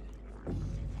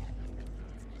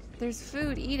 There's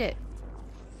food, eat it.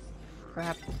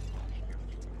 Crap.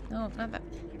 No, not that.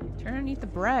 Turn and eat the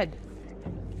bread.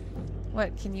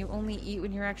 What, can you only eat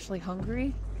when you're actually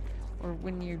hungry? Or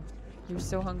when you're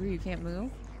so hungry you can't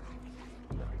move?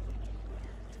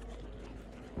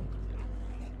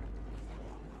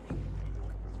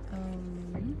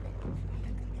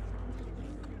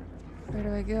 Where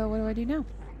do I go? What do I do now?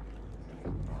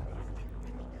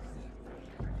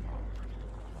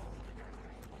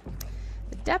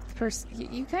 The depth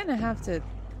you kind of have to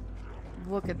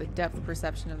look at the depth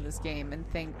perception of this game and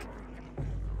think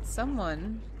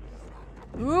someone...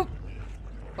 Oop!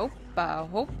 Hoppa,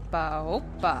 hoppa,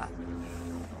 hoppa.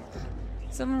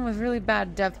 Someone with really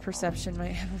bad depth perception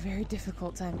might have a very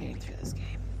difficult time getting through this game.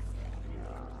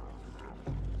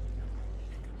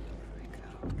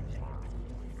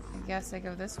 I guess I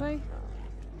go this way?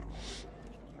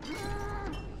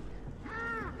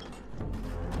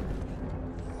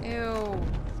 Ew.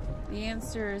 The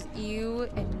answer is ew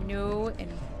and no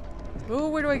and... Oh,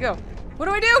 where do I go? What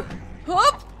do I do?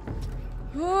 Hop!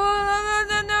 Oh,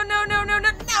 no, no, no, no, no, no,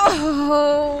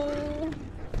 no!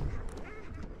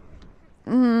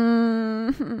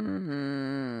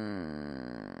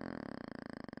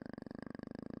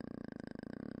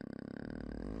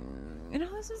 You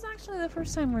know, this is actually the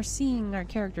first time we're seeing our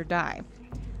character die.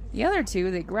 The other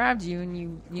two, they grabbed you and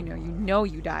you know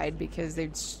you died because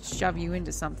they'd shove you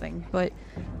into something. But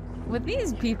with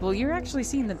these people, you're actually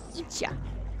seeing them eat ya.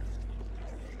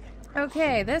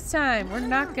 Okay, this time we're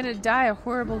not gonna die a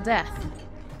horrible death.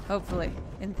 Hopefully,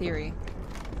 in theory.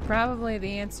 Probably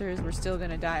the answer is we're still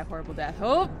gonna die a horrible death.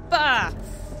 Hoppa!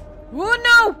 Oh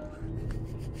no!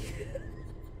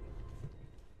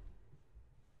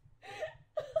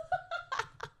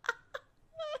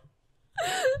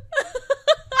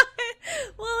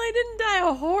 Well, I didn't die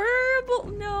a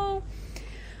horrible... No.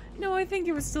 No, I think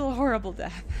it was still a horrible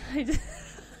death.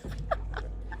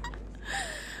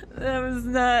 That was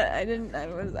not...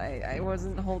 I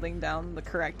wasn't holding down the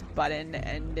correct button,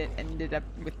 and it ended up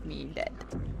with me dead.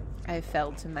 I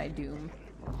fell to my doom.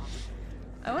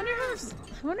 I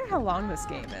wonder how long this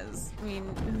game is. I mean,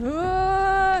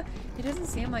 it doesn't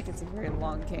seem like it's a very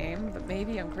long game, but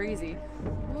maybe I'm crazy.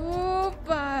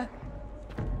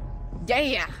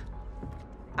 Yeah!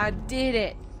 I did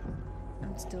it!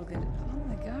 I'm still gonna... Oh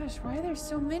my gosh, why are there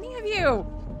so many of you?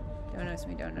 Don't notice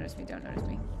me, don't notice me, don't notice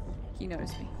me. He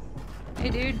noticed me. Hey,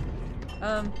 dude.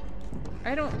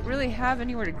 I don't really have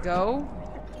anywhere to go.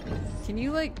 Can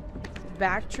you, like,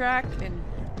 backtrack and...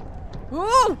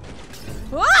 Ooh!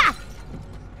 Ah!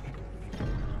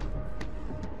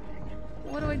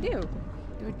 What do I do?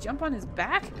 Do I jump on his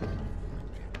back?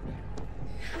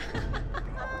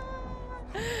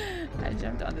 I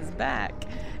jumped on his back,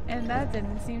 and that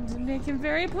didn't seem to make him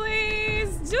very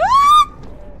pleased. Ah!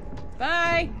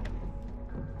 Bye!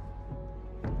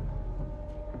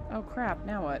 Oh crap,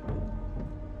 now what?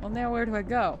 Well, now where do I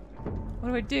go? What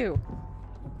do I do?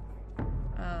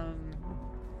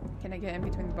 Can I get in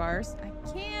between the bars? I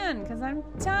can, because I'm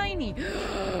tiny.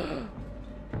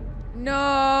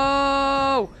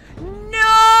 No! No!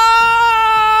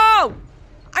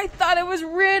 I thought I was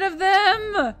rid of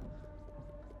them!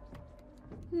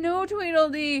 No,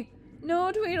 Tweedledee.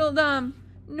 No, Tweedledum.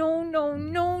 No, no,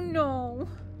 no, no.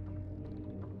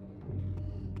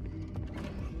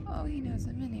 Oh, he knows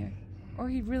I'm in here. Or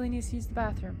he really needs to use the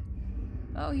bathroom.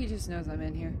 Oh, he just knows I'm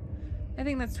in here. I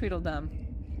think that's Tweedledum.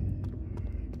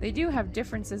 They do have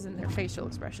differences in their facial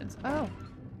expressions. Oh.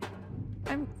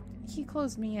 He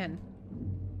closed me in.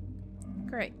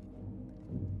 Great.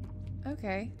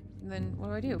 Okay. Then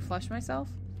what do? Flush myself?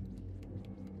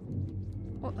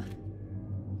 Well,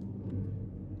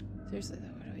 seriously though,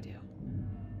 what do I do?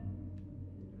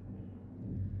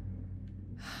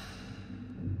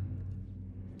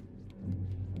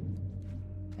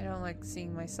 I don't like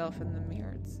seeing myself in the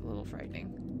mirror. It's a little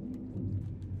frightening.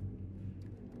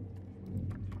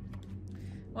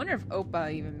 I wonder if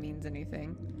Oppa even means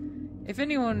anything. If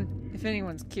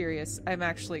anyone's curious, I'm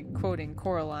actually quoting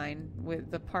Coraline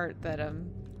with the part that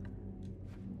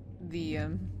the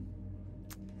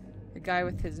guy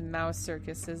with his mouse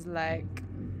circus is like,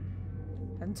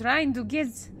 I'm trying to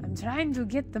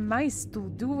get the mice to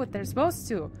do what they're supposed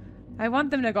to. I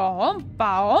want them to go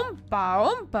ompa ompa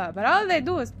ompa, but all they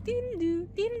do is diddle-doo,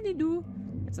 diddle-doo.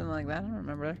 It's something like that. I don't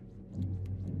remember.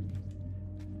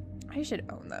 I should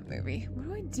own that movie. What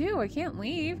do I do? I can't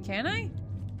leave, can I?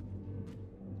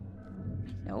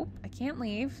 Nope, I can't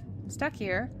leave. I'm stuck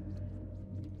here.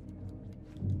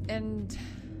 And...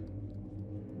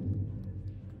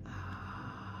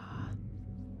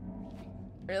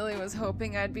 really was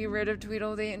hoping I'd be rid of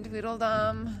Tweedledee and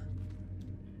Tweedledum.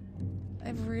 I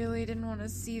really didn't want to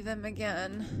see them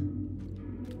again.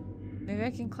 Maybe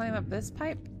I can climb up this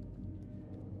pipe?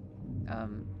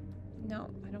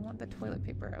 No, I don't want the toilet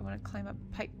paper. I want to climb up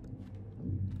a pipe.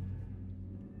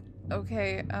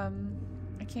 Okay,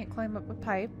 I can't climb up a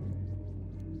pipe.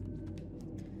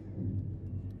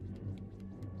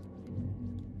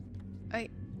 I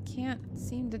can't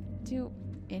seem to do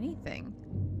anything.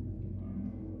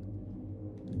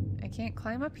 I can't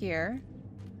climb up here.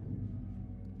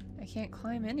 I can't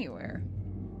climb anywhere.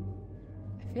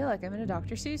 I feel like I'm in a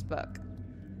Dr. Seuss book.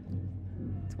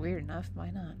 It's weird enough,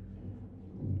 why not?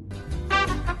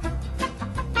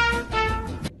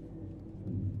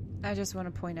 I just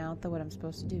want to point out that what I'm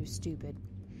supposed to do is stupid.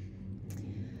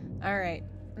 Alright,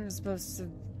 I'm supposed to...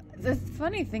 The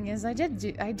funny thing is, I did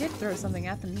throw something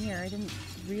at the mirror. I didn't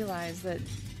realize that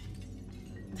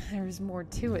there was more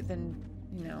to it than,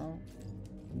 you know...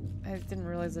 I didn't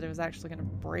realize that it was actually going to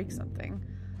break something.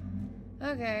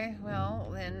 Okay,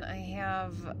 well, then I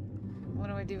have... What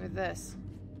do I do with this?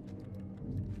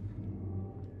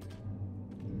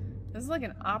 This is like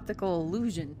an optical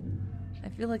illusion. I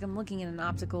feel like I'm looking at an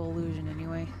optical illusion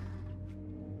anyway.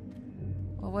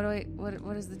 Well,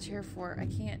 what is the chair for? I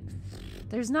can't...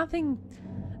 There's nothing...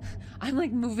 I'm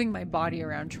like moving my body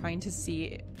around trying to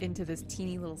see into this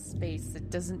teeny little space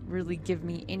that doesn't really give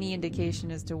me any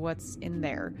indication as to what's in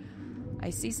there.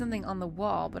 I see something on the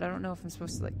wall, but I don't know if I'm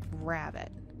supposed to like grab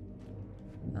it.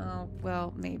 Oh,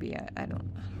 well, maybe. I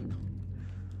don't know.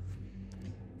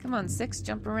 Come on, 6,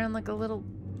 jump around like a little...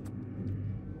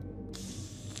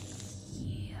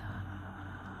 Yeah.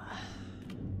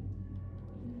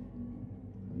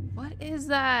 What is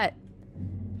that?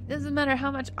 Doesn't matter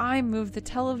how much I move, the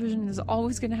television is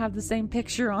always going to have the same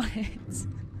picture on it.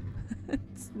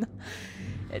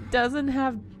 It doesn't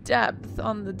have depth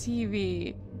on the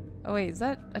TV. Oh wait, is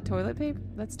that a toilet paper?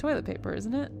 That's toilet paper,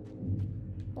 isn't it?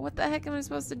 What the heck am I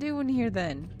supposed to do in here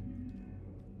then?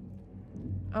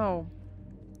 Oh,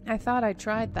 I thought I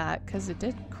tried that because it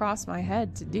did cross my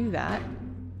head to do that.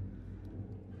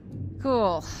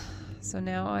 Cool. So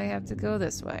now I have to go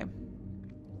this way.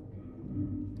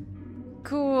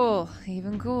 Cool.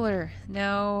 Even cooler.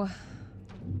 Now,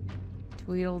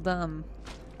 Tweedledum.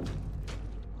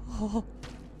 Oh.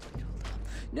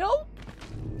 No!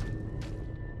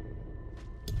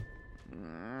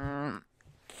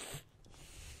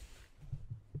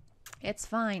 It's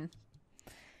fine.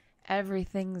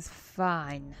 Everything's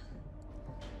fine.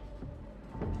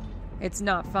 It's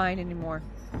not fine anymore.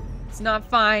 It's not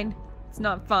fine. It's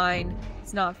not fine.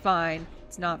 It's not fine.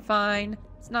 It's not fine.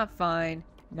 It's not fine.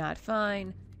 Not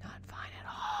fine. Not fine at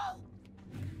all.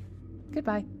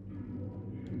 Goodbye.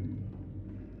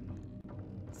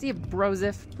 See you,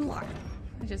 brosif.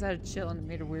 I just had a chill and it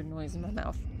made a weird noise in my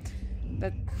mouth.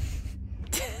 But...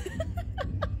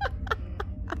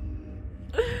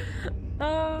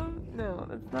 no,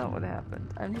 that's not what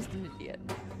happened. I'm just an idiot.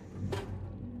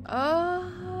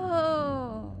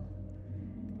 Oh!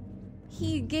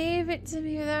 He gave it to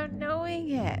me without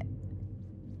knowing it.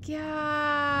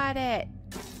 Got it.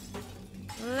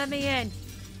 Let me in.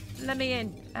 Let me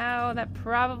in. Ow, that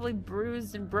probably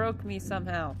bruised and broke me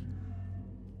somehow.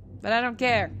 But I don't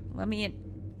care. Let me in.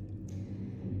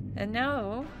 And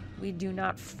now we do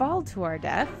not fall to our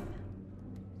death.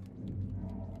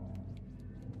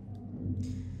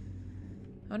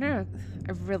 I wonder,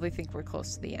 I really think we're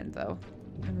close to the end though.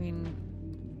 I mean,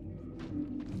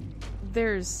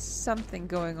 there's something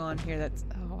going on here that's,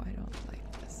 oh, I don't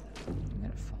like this. I'm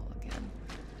gonna fall again.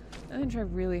 I'm gonna try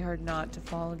really hard not to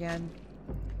fall again.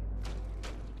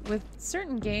 With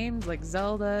certain games like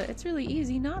Zelda, it's really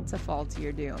easy not to fall to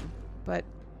your doom. But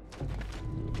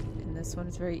in this one,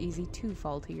 it's very easy to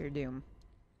fall to your doom.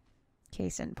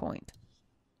 Case in point.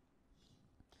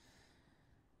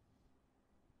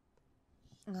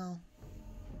 Oh.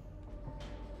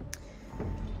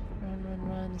 Run, run,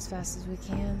 run as fast as we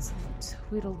can so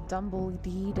Tweedledumble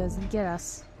doesn't get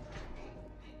us.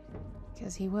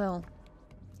 Because he will.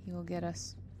 He will get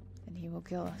us. And he will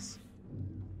kill us.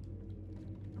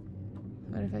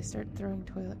 What if I start throwing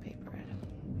toilet paper at him?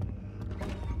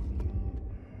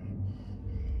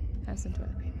 Have some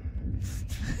toilet paper.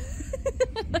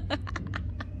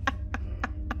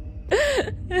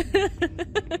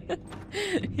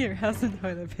 Here, have some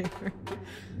toilet paper.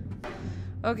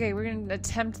 Okay, we're gonna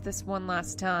attempt this one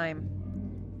last time.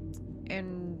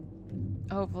 And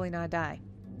hopefully not die.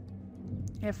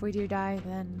 If we do die,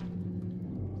 then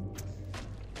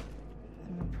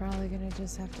we're probably gonna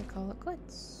just have to call it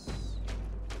quits.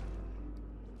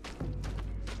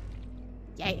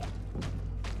 Yeah.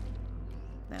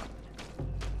 Now.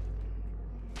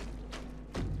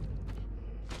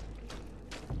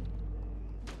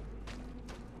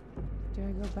 Do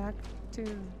I go back to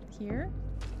here?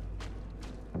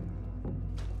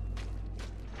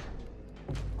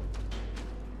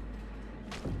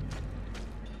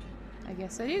 I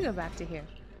guess I do go back to here.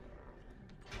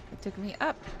 It took me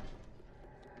up.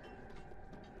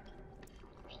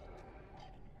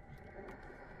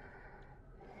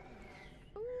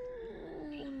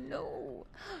 Ooh, no.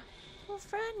 Oh,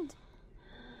 friend.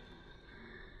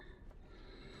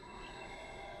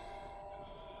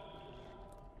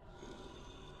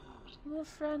 Little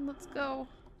friend, let's go.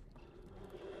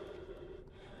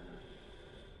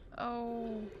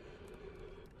 Oh.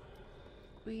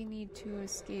 We need to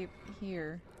escape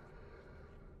here.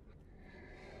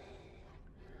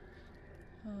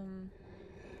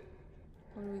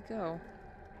 Where do we go?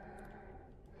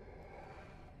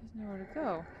 There's nowhere to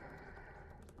go.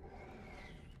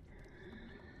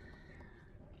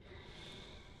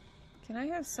 Can I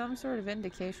have some sort of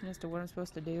indication as to what I'm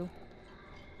supposed to do?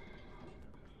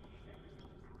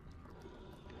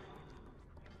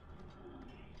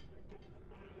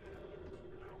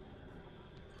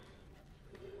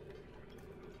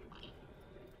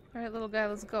 Alright, little guy,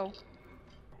 let's go.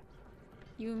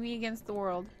 You and me against the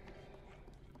world.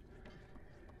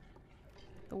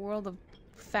 The world of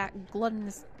fat,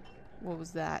 gluttonous... What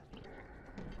was that?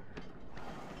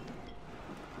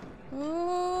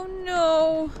 Oh,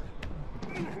 no!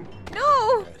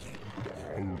 No!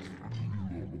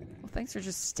 Well, thanks for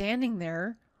just standing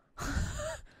there.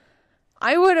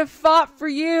 I would have fought for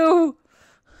you.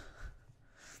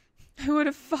 I would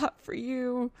have fought for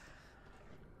you.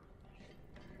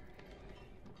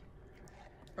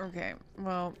 Okay,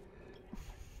 well,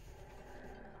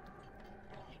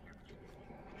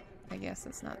 I guess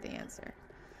that's not the answer.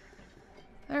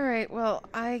 Alright, well,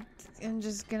 I am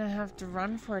just gonna have to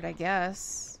run for it, I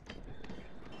guess.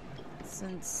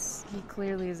 Since he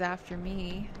clearly is after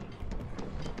me.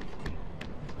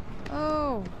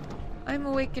 Oh, I'm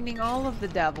awakening all of the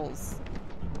devils.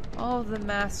 All of the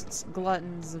masked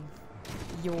gluttons of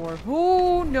yore.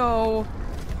 Oh, no!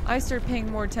 I start paying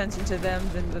more attention to them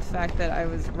than the fact that I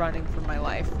was running for my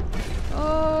life.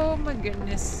 Oh my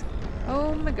goodness.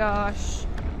 Oh my gosh.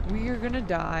 We are gonna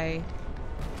die.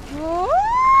 Oh,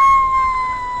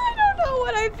 I don't know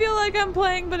what I feel like I'm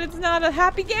playing, but it's not a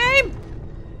happy game!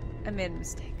 I made a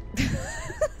mistake.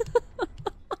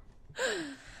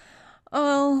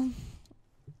 Oh.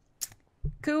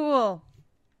 Cool.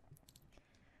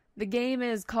 The game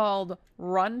is called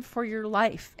Run for Your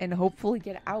Life, and hopefully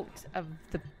get out of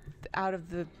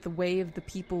the way of the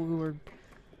people who are...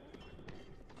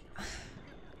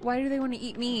 Why do they want to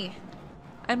eat me?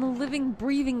 I'm a living,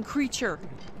 breathing creature.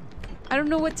 I don't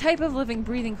know what type of living,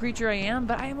 breathing creature I am,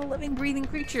 but I am a living, breathing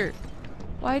creature.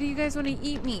 Why do you guys want to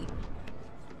eat me?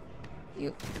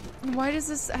 Why does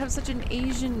this have such an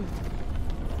Asian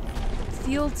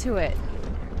feel to it?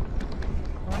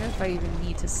 I wonder if I even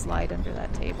need to slide under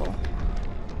that table.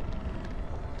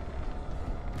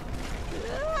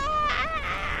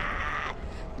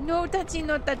 No touchy,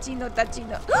 no touchy, no touchy,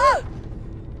 no.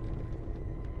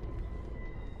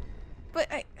 But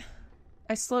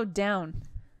I slowed down.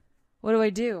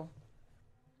 What do?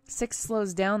 6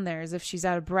 slows down there as if she's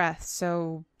out of breath,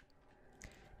 so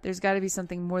there's got to be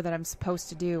something more that I'm supposed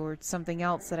to do, or something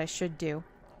else that I should do.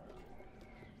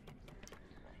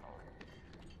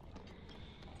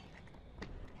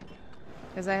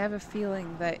 Because I have a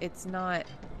feeling that it's not...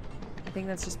 I think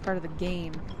that's just part of the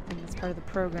game. I think that's part of the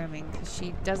programming. Because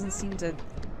she doesn't seem to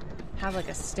have, like,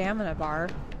 a stamina bar.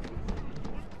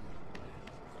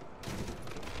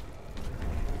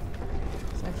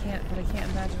 So I can't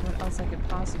imagine what else I could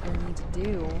possibly need to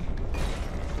do.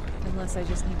 Unless I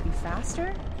just need to be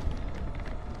faster?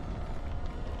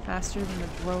 Faster than the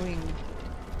growing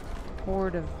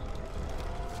horde of...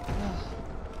 Ugh.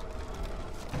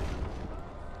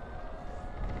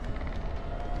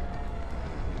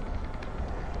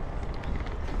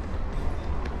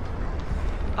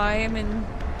 I am in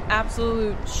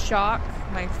absolute shock.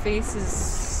 My face is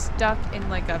stuck in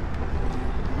like a...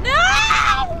 No!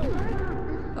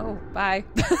 Oh, bye.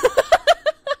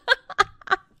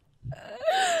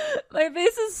 My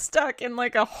face is stuck in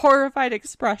like a horrified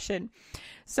expression.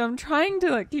 So I'm trying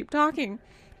to like keep talking,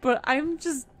 but I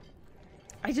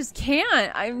just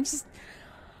can't.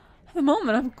 At the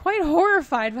moment, I'm quite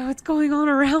horrified by what's going on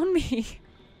around me.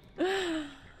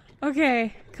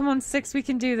 Okay, come on, 6, we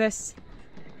can do this.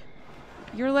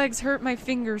 Your legs hurt, my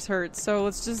fingers hurt, so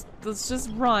let's just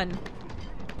run.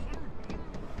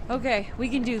 Okay, we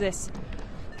can do this.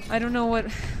 I don't know what...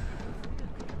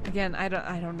 Again, I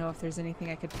don't know if there's anything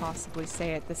I could possibly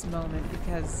say at this moment,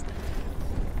 because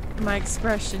my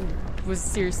expression was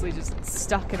seriously just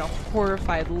stuck in a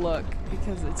horrified look,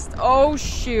 because it's... Oh,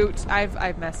 shoot!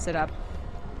 I've messed it up.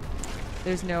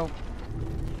 There's no...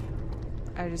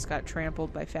 I just got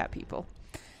trampled by fat people.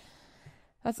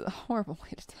 That's a horrible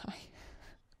way to die.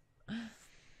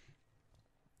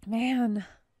 Man,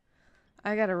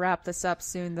 I gotta wrap this up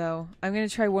soon, though. I'm gonna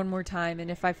try one more time,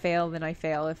 and if I fail, then I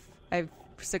fail. If I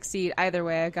succeed, either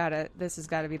way, this has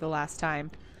gotta be the last time.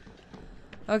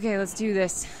 Okay, let's do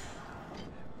this.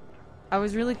 I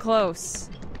was really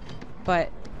close,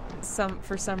 but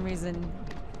for some reason,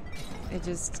 I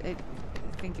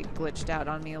think it glitched out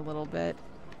on me a little bit.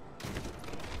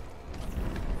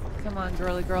 Come on,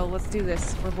 girly girl, let's do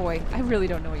this. Or boy, I really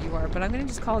don't know what you are, but I'm gonna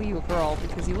just call you a girl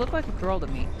because you look like a girl to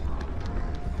me.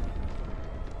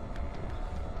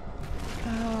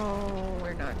 Oh,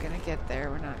 we're not gonna get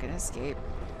there. We're not gonna escape.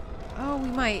 Oh, we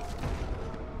might.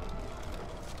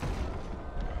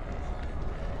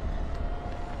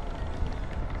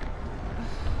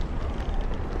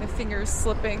 My finger's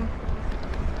slipping.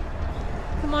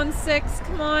 Come on, 6,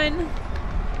 come on.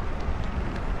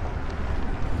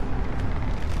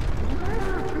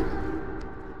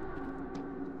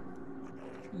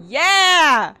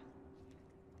 Yeah!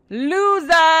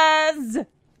 Losers!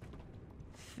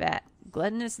 Fat,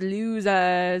 gluttonous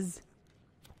losers.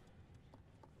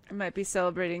 I might be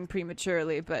celebrating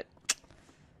prematurely, but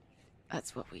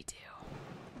that's what we do.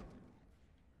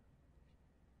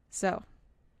 So,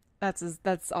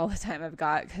 That's all the time I've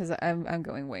got because I'm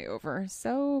going way over.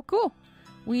 So cool.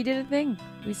 We did a thing.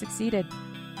 We succeeded.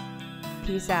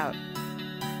 Peace out.